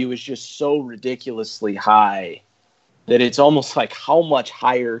value is just so ridiculously high that it's almost like how much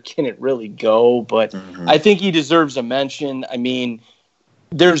higher can it really go? But I think he deserves a mention. I mean,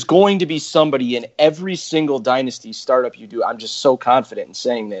 there's going to be somebody in every single dynasty startup you do. I'm just so confident in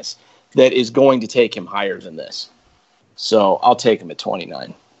saying this, that is going to take him higher than this. So I'll take him at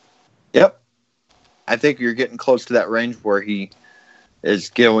 29. Yep. I think you're getting close to that range where he is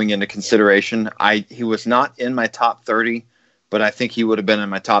going into consideration. He was not in my top 30, but I think he would have been in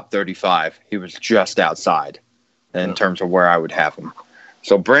my top 35. He was just outside in terms of where I would have him.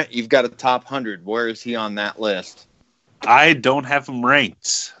 So, Brent, you've got a top 100. Where is he on that list? I don't have him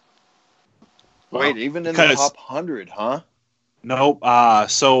ranked. Wait, even in the top 100, huh? Nope.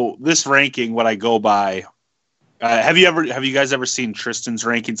 So this ranking, what I go by, have you guys ever seen Tristan's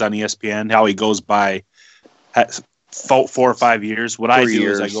rankings on ESPN? How he goes by 4 or 5 years. What I do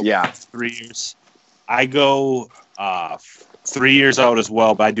is I go 3 years. I go 3 years out as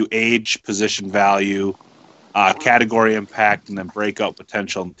well, but I do age, position value, category impact, and then breakout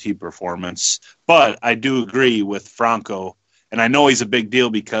potential and team performance. But I do agree with Franco, and I know he's a big deal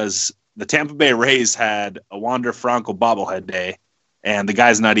because the Tampa Bay Rays had a Wander Franco bobblehead day, and the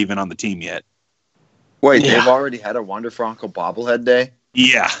guy's not even on the team yet. Wait, they've already had a Wander Franco bobblehead day?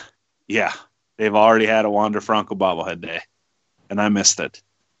 Yeah. They've already had a Wander Franco bobblehead day, and I missed it.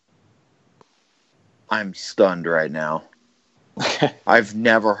 I'm stunned right now. I've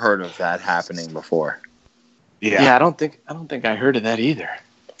never heard of that happening before. Yeah, I don't think I heard of that either.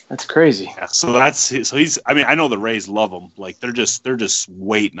 That's crazy. Yeah, so he's. I mean, I know the Rays love him. Like they're just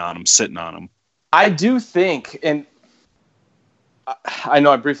waiting on him, sitting on him. I do think, and I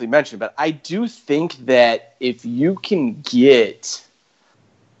know I briefly mentioned, but I do think that if you can get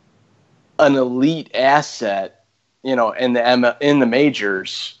an elite asset, in the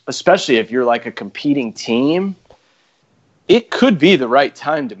majors, especially if you're like a competing team, it could be the right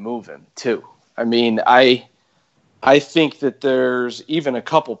time to move him too. I mean, I think that there's even a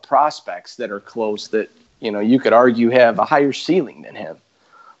couple prospects that are close that, you could argue have a higher ceiling than him.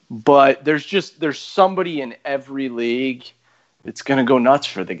 But there's somebody in every league that's going to go nuts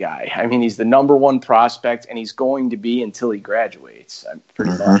for the guy. I mean, he's the number one prospect, and he's going to be until he graduates,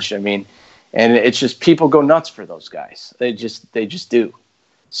 pretty much. I mean, and it's just people go nuts for those guys. They just do.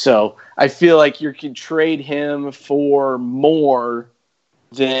 So I feel like you can trade him for more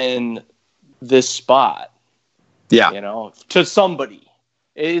than this spot. Yeah. To somebody.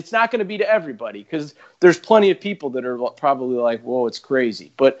 It's not going to be to everybody because there's plenty of people that are probably like, whoa, it's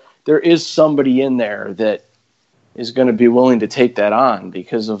crazy. But there is somebody in there that is going to be willing to take that on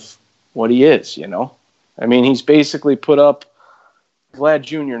because of what he is, I mean, he's basically put up Vlad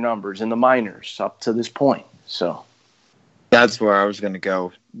Jr. numbers in the minors up to this point. So that's where I was going to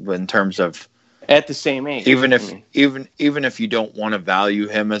go in terms of at the same age. Even if you don't want to value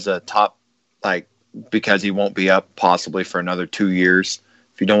him as a top, because he won't be up possibly for another 2 years.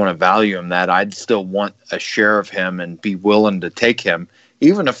 If you don't want to value him that, I'd still want a share of him and be willing to take him.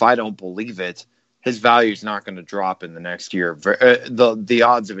 Even if I don't believe it, his value is not going to drop in the next year. The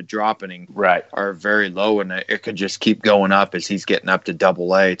odds of it dropping are very low, and it could just keep going up as he's getting up to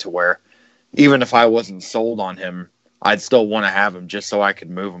Double-A, to where even if I wasn't sold on him, I'd still want to have him just so I could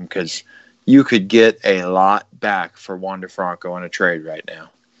move him, because you could get a lot back for Wander Franco in a trade right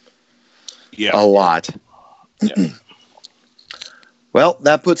now. Yeah, a lot. Yeah. Well,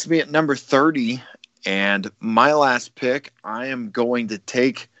 that puts me at number 30, and my last pick, I am going to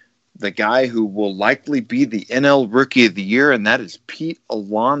take the guy who will likely be the NL Rookie of the Year, and that is Pete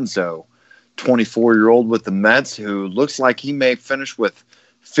Alonso, 24-year-old with the Mets, who looks like he may finish with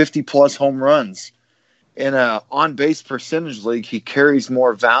 50-plus home runs. In a on-base percentage league, he carries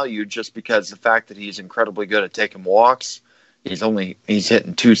more value just because of the fact that he's incredibly good at taking walks. He's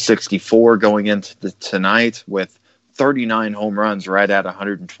hitting 264 going into tonight with 39 home runs right at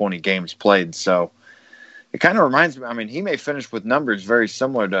 120 games played. So it kind of reminds me, I mean, he may finish with numbers very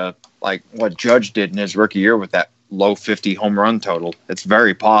similar to like what Judge did in his rookie year with that low 50 home run total. It's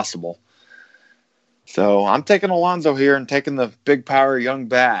very possible. So I'm taking Alonso here and taking the big power young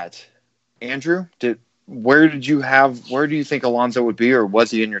bat. Andrew, where do you think Alonso would be, or was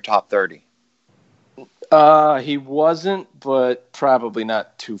he in your top 30? He wasn't, but probably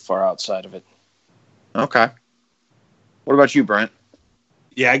not too far outside of it. Okay. What about you, Brent?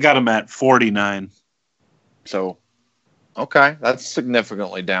 Yeah, I got him at 49. So, okay, that's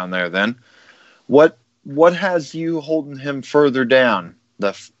significantly down there then. What has you holding him further down?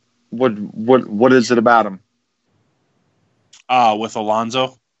 What is it about him? With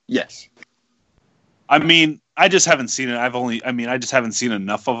Alonso? Yes. I mean, I just haven't seen it. I just haven't seen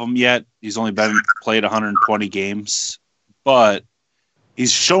enough of him yet. He's only played 120 games, but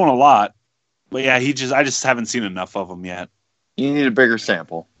he's shown a lot. But yeah, I just haven't seen enough of him yet. You need a bigger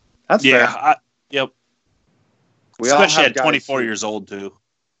sample. That's fair. Yep. We Especially at 24 years old too.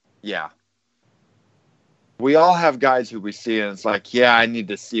 Yeah. We all have guys who we see and it's like, yeah, I need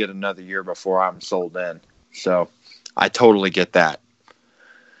to see it another year before I'm sold in. So I totally get that.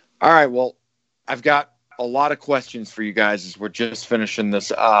 All right, well, I've got a lot of questions for you guys as we're just finishing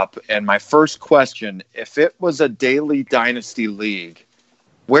this up. And my first question, if it was a daily dynasty league,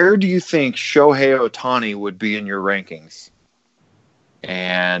 where do you think Shohei Ohtani would be in your rankings?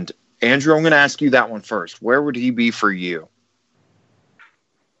 And Andrew, I'm going to ask you that one first. Where would he be for you?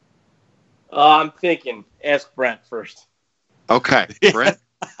 I'm thinking. Ask Brent first. Okay, Brent.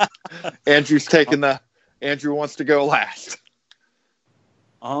 Andrew wants to go last.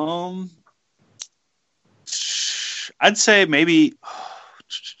 I'd say maybe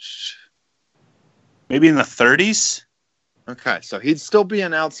in the 30s. Okay, so he'd still be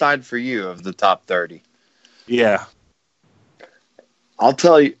an outside for you of the top 30. Yeah. I'll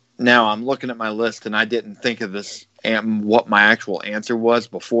tell you now, I'm looking at my list and I didn't think of this and what my actual answer was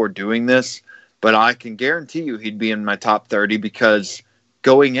before doing this, but I can guarantee you he'd be in my top 30 because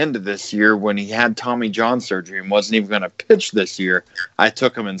going into this year when he had Tommy John surgery and wasn't even going to pitch this year, I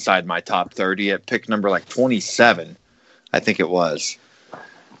took him inside my top 30 at pick number 27, I think it was.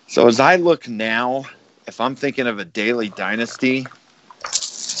 So as I look now, if I'm thinking of a daily dynasty,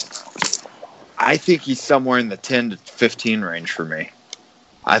 I think he's somewhere in the 10 to 15 range for me.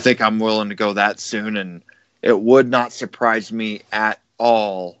 I think I'm willing to go that soon, and it would not surprise me at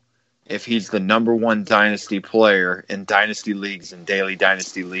all if he's the number one dynasty player in dynasty leagues and daily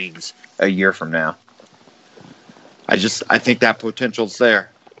dynasty leagues a year from now. I think that potential's there.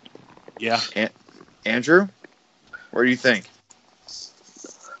 Yeah. Andrew, what do you think?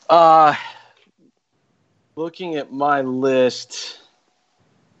 Looking at my list,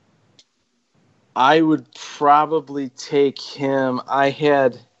 I would probably take him. I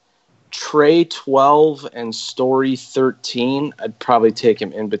had Trey 12 and Story 13. I'd probably take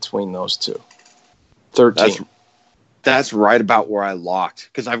him in between those two. 13. That's right about where I locked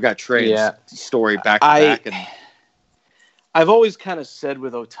because I've got Trey and Story back to back. And I've always kind of said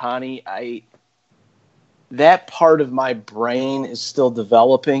with Ohtani, that part of my brain is still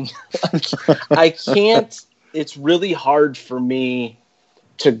developing. I can't. It's really hard for me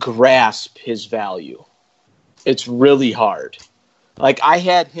to grasp his value. It's really hard. Like, I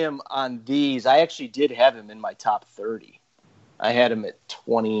had him on these. I actually did have him in my top 30. I had him at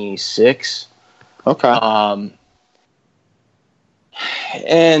 26. Okay.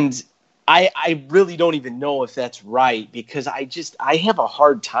 And I really don't even know if that's right because I have a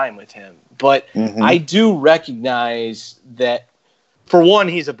hard time with him. But I do recognize that, for one,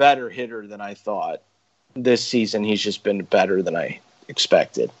 he's a better hitter than I thought. This season, he's just been better than I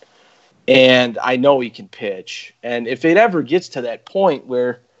expected. And I know he can pitch. And if it ever gets to that point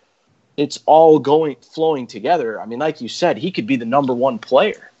where it's all flowing together, I mean, like you said, he could be the number one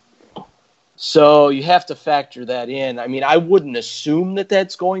player. So you have to factor that in. I mean, I wouldn't assume that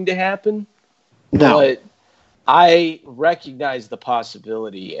that's going to happen, but I recognize the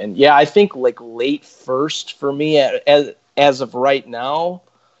possibility. And yeah, I think like late first for me as of right now,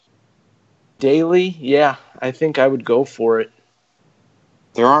 Daly, yeah, I think I would go for it.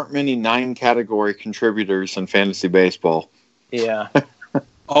 There aren't many 9-category contributors in fantasy baseball. Yeah.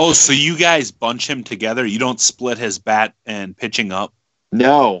 Oh, so you guys bunch him together? You don't split his bat and pitching up?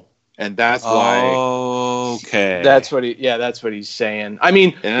 No, and that's why. Okay. That's what he's saying. I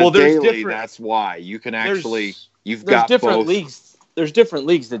mean, there's daily, different. That's why you can actually. There's different both. leagues. There's different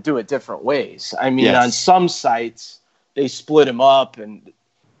leagues that do it different ways. I mean, Yes. on some sites they split him up, and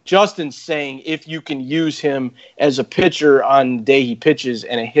Justin's saying if you can use him as a pitcher on the day he pitches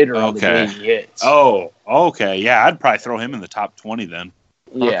and a hitter on the day he hits. Oh, okay. Yeah, I'd probably throw him in the top 20 then.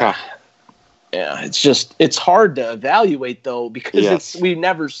 Yeah. Okay. Yeah, it's hard to evaluate though because we've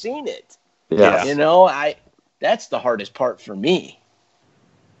never seen it. Yeah. You know, that's the hardest part for me.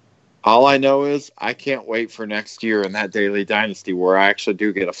 All I know is I can't wait for next year in that Daily Dynasty where I actually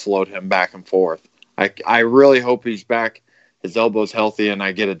do get to float him back and forth. I really hope he's back, his elbow's healthy, and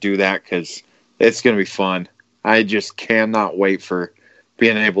I get to do that because it's going to be fun. I just cannot wait for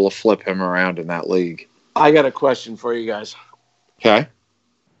being able to flip him around in that league. I got a question for you guys. Okay.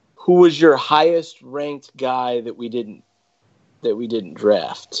 Who was your highest ranked guy that we didn't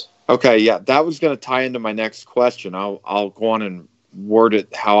draft? Okay, yeah, that was going to tie into my next question. I'll go on and word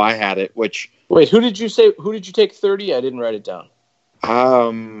it how I had it. Which wait, who did you take 30? I didn't write it down.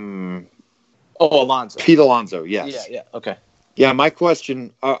 Alonso. Pete Alonso. Yes. Yeah. Okay. Yeah, my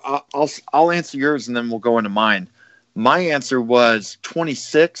question. I'll answer yours and then we'll go into mine. My answer was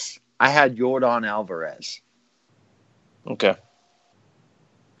 26. I had Yordan Alvarez. Okay.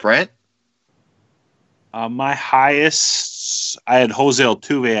 Brent? My highest, I had Jose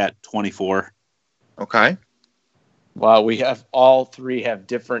Altuve at 24. Okay. Wow, all three have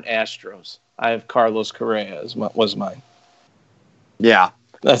different Astros. I have Carlos Correa was mine. Yeah.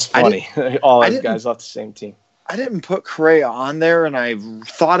 That's funny. All those guys off the same team. I didn't put Correa on there, and I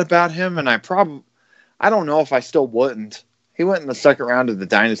thought about him, and I don't know if I still wouldn't. He went in the second round of the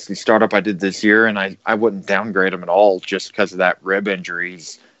Dynasty startup I did this year, and I wouldn't downgrade him at all just because of that rib injury.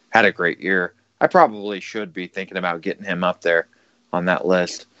 He's had a great year. I probably should be thinking about getting him up there on that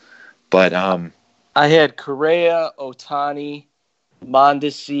list. But I had Correa, Ohtani,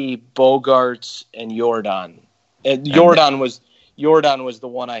 Mondesi, Bogarts, and Yordan. And Yordan was the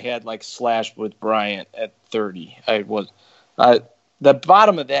one I had like slashed with Bryant at 30. The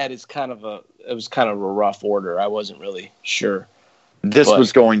bottom of that is kind of a rough order. I wasn't really sure. This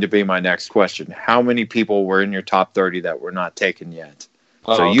was going to be my next question. How many people were in your top 30 that were not taken yet?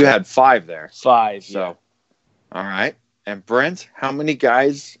 So you had 5 there. 5. So, yeah. All right. And Brent, how many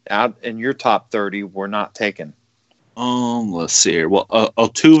guys out in your top 30 were not taken? Let's see here. Well,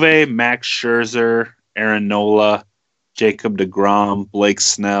 Altuve, Max Scherzer, Aaron Nola, Jacob deGrom, Blake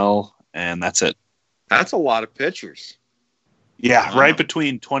Snell, and that's it. That's a lot of pitchers. Yeah, right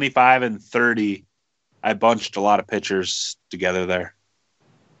between 25 and 30, I bunched a lot of pitchers together there.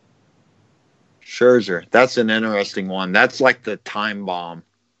 Scherzer, that's an interesting one. That's like the time bomb.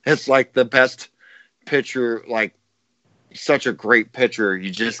 It's like the best pitcher, like such a great pitcher.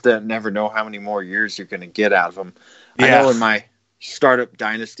 You just never know how many more years you're going to get out of him. Yeah. I know in my startup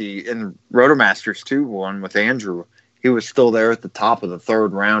dynasty in Rotomasters 2 one with Andrew, he was still there at the top of the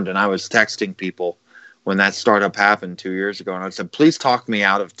 3rd round, and I was texting people when that startup happened 2 years ago, and I said, please talk me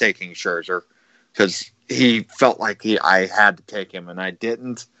out of taking Scherzer because he felt like I had to take him, and I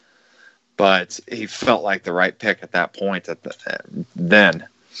didn't. But he felt like the right pick at that point then.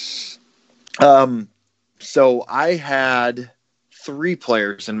 So I had 3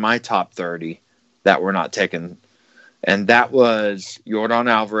 players in my top 30 that were not taken. And that was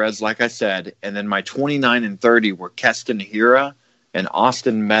Yordan Alvarez, like I said. And then my 29 and 30 were Keston Hiura and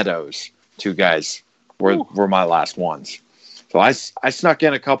Austin Meadows. 2 guys were my last ones. So I snuck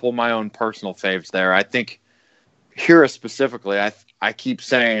in a couple of my own personal faves there. I think Hiura specifically, I keep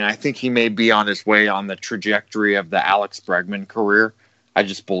saying I think he may be on his way on the trajectory of the Alex Bregman career. I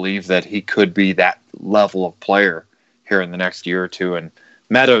just believe that he could be that level of player here in the next year or two. And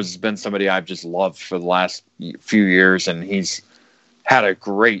Meadows has been somebody I've just loved for the last few years, and he's had a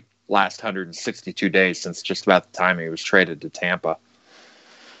great last 162 days since just about the time he was traded to Tampa.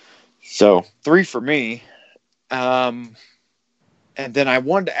 So 3 for me. And then I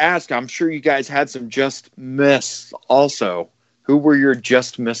wanted to ask, I'm sure you guys had some just miss also. Who were your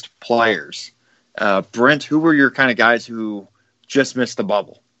just missed players? Brent, who were your kind of guys who just missed the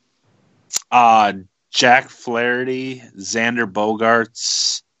bubble? Jack Flaherty, Xander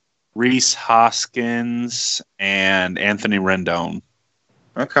Bogaerts, Reese Hoskins, and Anthony Rendon.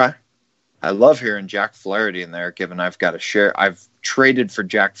 Okay. I love hearing Jack Flaherty in there, given I've got a share. I've traded for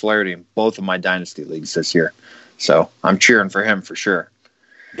Jack Flaherty in both of my dynasty leagues this year. So I'm cheering for him for sure.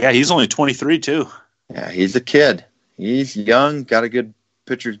 Yeah, he's only 23 too. Yeah, he's a kid. He's young, got a good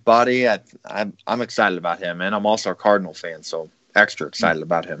pitcher's body. I'm excited about him, and I'm also a Cardinal fan, so extra excited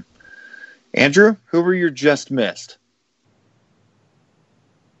about him. Andrew, who were your just missed?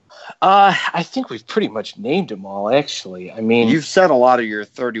 I think we've pretty much named them all, actually. I mean, you've said a lot of your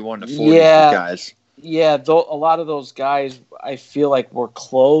 31 to 40 guys. Yeah, a lot of those guys, I feel like were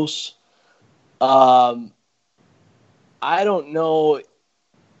close. I don't know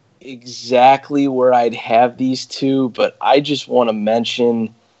exactly where I'd have these two, but I just want to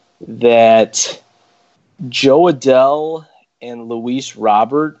mention that Joe Adell and Luis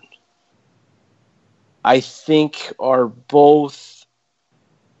Robert, I think, are both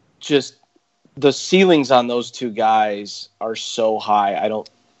just the ceilings on those two guys are so high. I don't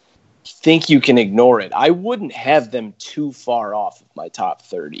think you can ignore it. I wouldn't have them too far off of my top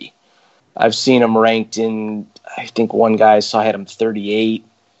 30. I've seen them ranked in, I think one guy I saw had him 38,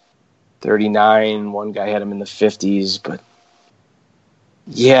 39. One guy had him in the 50s. But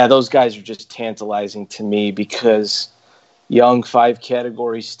yeah, those guys are just tantalizing to me because young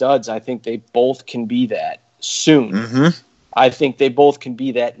 5-category studs, I think they both can be that soon. Mm-hmm. I think they both can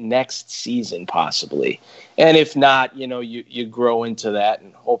be that next season, possibly. And if not, you grow into that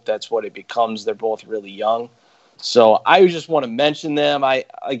and hope that's what it becomes. They're both really young. So I just want to mention them. I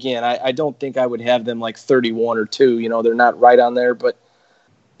don't think I would have them like 31 or 2. They're not right on there, but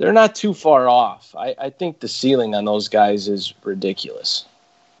they're not too far off. I think the ceiling on those guys is ridiculous.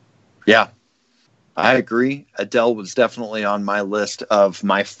 Yeah, I agree. Adell was definitely on my list of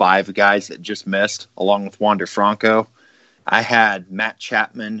my 5 guys that just missed, along with Wander Franco. I had Matt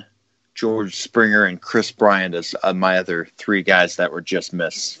Chapman, George Springer, and Chris Bryant as my other 3 guys that were just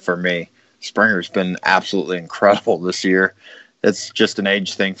missed for me. Springer's been absolutely incredible this year. It's just an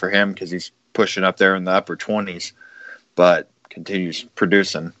age thing for him because he's pushing up there in the upper 20s, but continues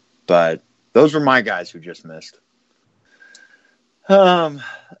producing. But those were my guys who just missed.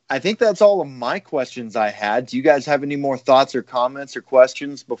 I think that's all of my questions I had. Do you guys have any more thoughts or comments or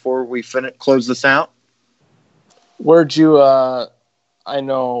questions before we close this out? Where'd you, I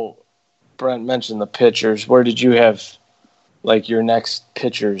know Brent mentioned the pitchers. Where did you have, like, your next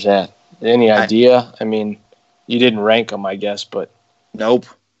pitchers at? Any idea? I mean, you didn't rank them, I guess, but. Nope.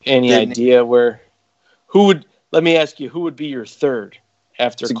 Any idea where, let me ask you, who would be your third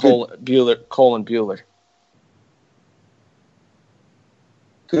after Cole and Buehler?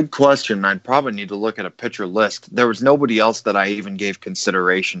 Good question. I'd probably need to look at a pitcher list. There was nobody else that I even gave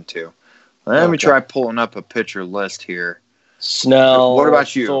consideration to. Let me try pulling up a pitcher list here. Snell. What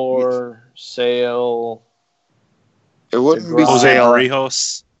about you? Thor, Sale. It wouldn't be Jose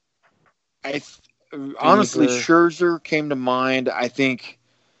Orijos. Honestly, Scherzer came to mind. I think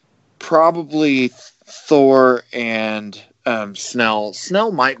probably Thor and Snell.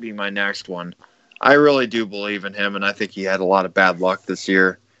 Snell might be my next one. I really do believe in him, and I think he had a lot of bad luck this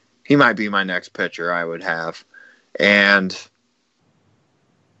year. He might be my next pitcher I would have. And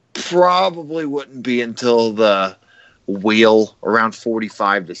probably wouldn't be until the wheel around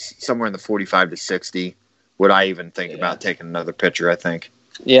 45 to somewhere in the 45 to 60 would I even think about taking another pitcher, I think.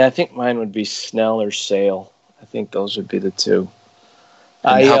 Yeah, I think mine would be Snell or Sale. I think those would be the two.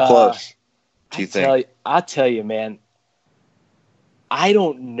 And how close do you think? I'll tell you, man, I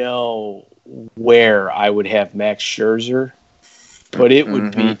don't know where I would have Max Scherzer, but it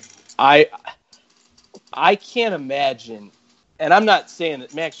would be I can't imagine, and I'm not saying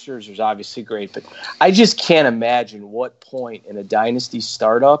that Max Scherzer is obviously great, but I just can't imagine what point in a dynasty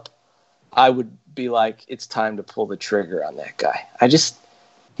startup I would be like, it's time to pull the trigger on that guy.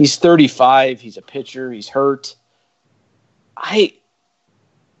 He's 35, he's a pitcher, he's hurt. I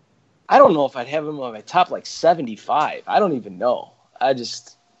don't know if I'd have him on my top like 75. I don't even know. I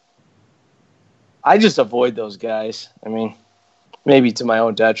just avoid those guys. I mean, maybe to my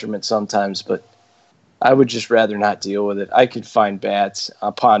own detriment sometimes, but I would just rather not deal with it. I could find bats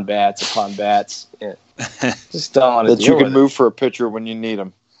upon bats. Yeah. Just don't want to deal with it. That you can move for a pitcher when you need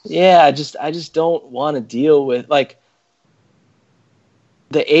him. Yeah, I just don't want to deal with, like,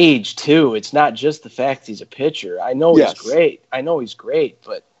 the age, too. It's not just the fact he's a pitcher. I know he's great.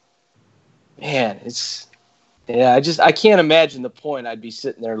 But, man, I can't imagine the point I'd be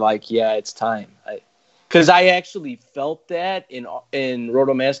sitting there like, yeah, it's time. Because I actually felt that in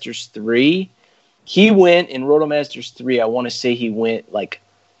Rotomasters 3. He went in Rotomasters 3, I want to say he went like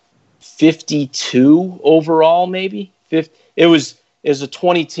 52 overall, maybe. It was is a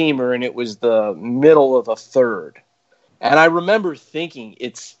 20-teamer, and it was the middle of a third. And I remember thinking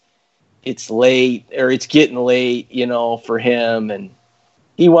it's late, or it's getting late, for him. And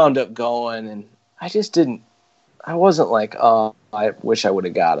he wound up going, and I wasn't like, oh, I wish I would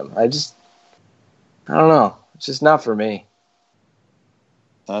have got him. I don't know. It's just not for me.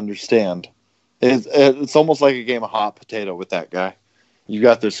 I understand. It's almost like a game of hot potato with that guy. You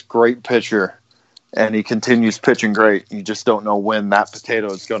got this great pitcher, and he continues pitching great. You just don't know when that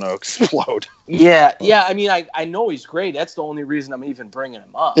potato is going to explode. Yeah. I mean, I know he's great. That's the only reason I'm even bringing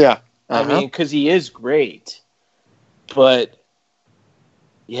him up. Yeah. I mean, because he is great. But,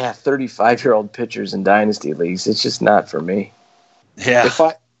 yeah, 35-year-old pitchers in dynasty leagues, it's just not for me. Yeah.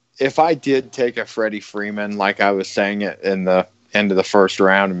 If I did take a Freddie Freeman, like I was saying it in the end of the first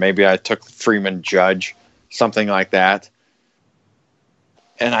round, and maybe I took Freeman Judge, something like that,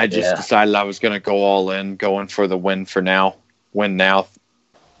 and I just decided I was going to go all in, going for the win now.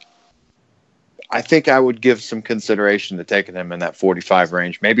 I think I would give some consideration to taking him in that 45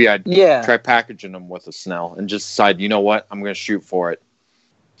 range. Maybe I'd try packaging him with a Snell and just decide, you know what, I'm going to shoot for it.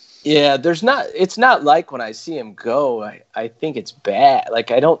 Yeah, it's not like when I see him go, I think it's bad. Like,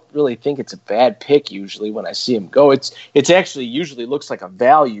 I don't really think it's a bad pick usually when I see him go. It's actually usually looks like a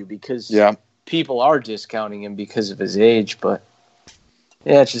value because people are discounting him because of his age. But,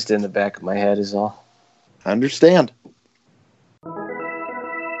 yeah, it's just in the back of my head is all. I understand.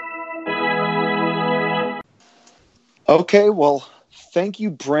 Okay, well, thank you,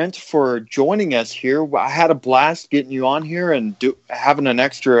 Brent, for joining us here. I had a blast getting you on here and having an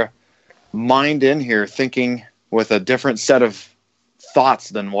extra mind in here, thinking with a different set of thoughts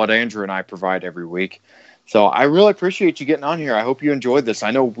than what Andrew and I provide every week. So I really appreciate you getting on here. I hope you enjoyed this.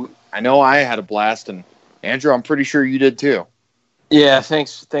 I know I had a blast, and Andrew, I'm pretty sure you did too. Yeah,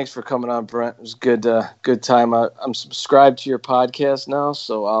 thanks for coming on, Brent. It was good time. I'm subscribed to your podcast now,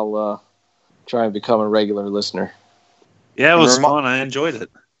 so I'll try and become a regular listener. Yeah, it was fun. I enjoyed it.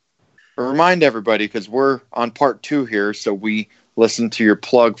 Remind everybody, because we're on part 2 here, so we listened to your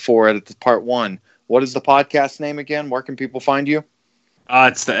plug for it at the part 1. What is the podcast name again? Where can people find you?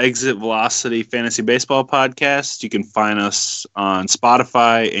 It's the Exit Velocity Fantasy Baseball Podcast. You can find us on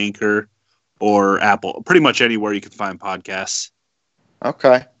Spotify, Anchor, or Apple. Pretty much anywhere you can find podcasts.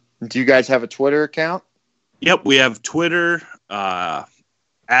 Okay. Do you guys have a Twitter account? Yep, we have Twitter,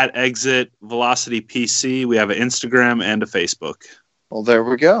 at Exit Velocity PC. We have an Instagram and a Facebook. Well, there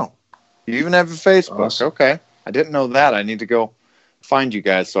we go. You even have a Facebook. Awesome. Okay. I didn't know that. I need to go find you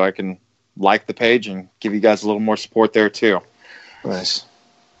guys so I can like the page and give you guys a little more support there too. Nice.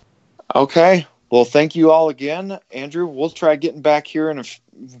 Okay. Well, thank you all again. Andrew, we'll try getting back here, and if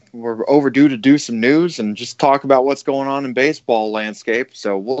we're overdue to do some news and just talk about what's going on in baseball landscape.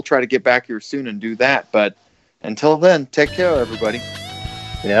 So we'll try to get back here soon and do that. But until then, take care, everybody.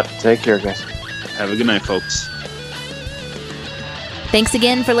 Yep. Take care, guys. Have a good night, folks. Thanks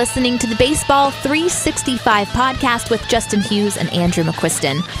again for listening to the Baseball 365 podcast with Justin Hughes and Andrew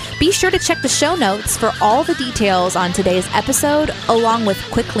McQuiston. Be sure to check the show notes for all the details on today's episode, along with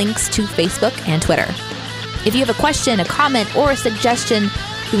quick links to Facebook and Twitter. If you have a question, a comment, or a suggestion,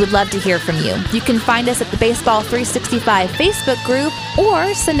 we would love to hear from you. You can find us at the Baseball 365 Facebook group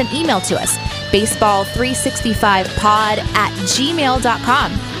or send an email to us,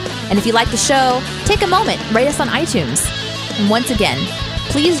 baseball365pod@gmail.com. And if you like the show, take a moment, rate us on iTunes. And once again,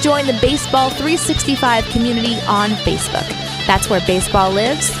 please join the Baseball 365 community on Facebook. That's where baseball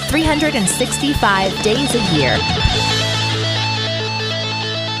lives 365 days a year.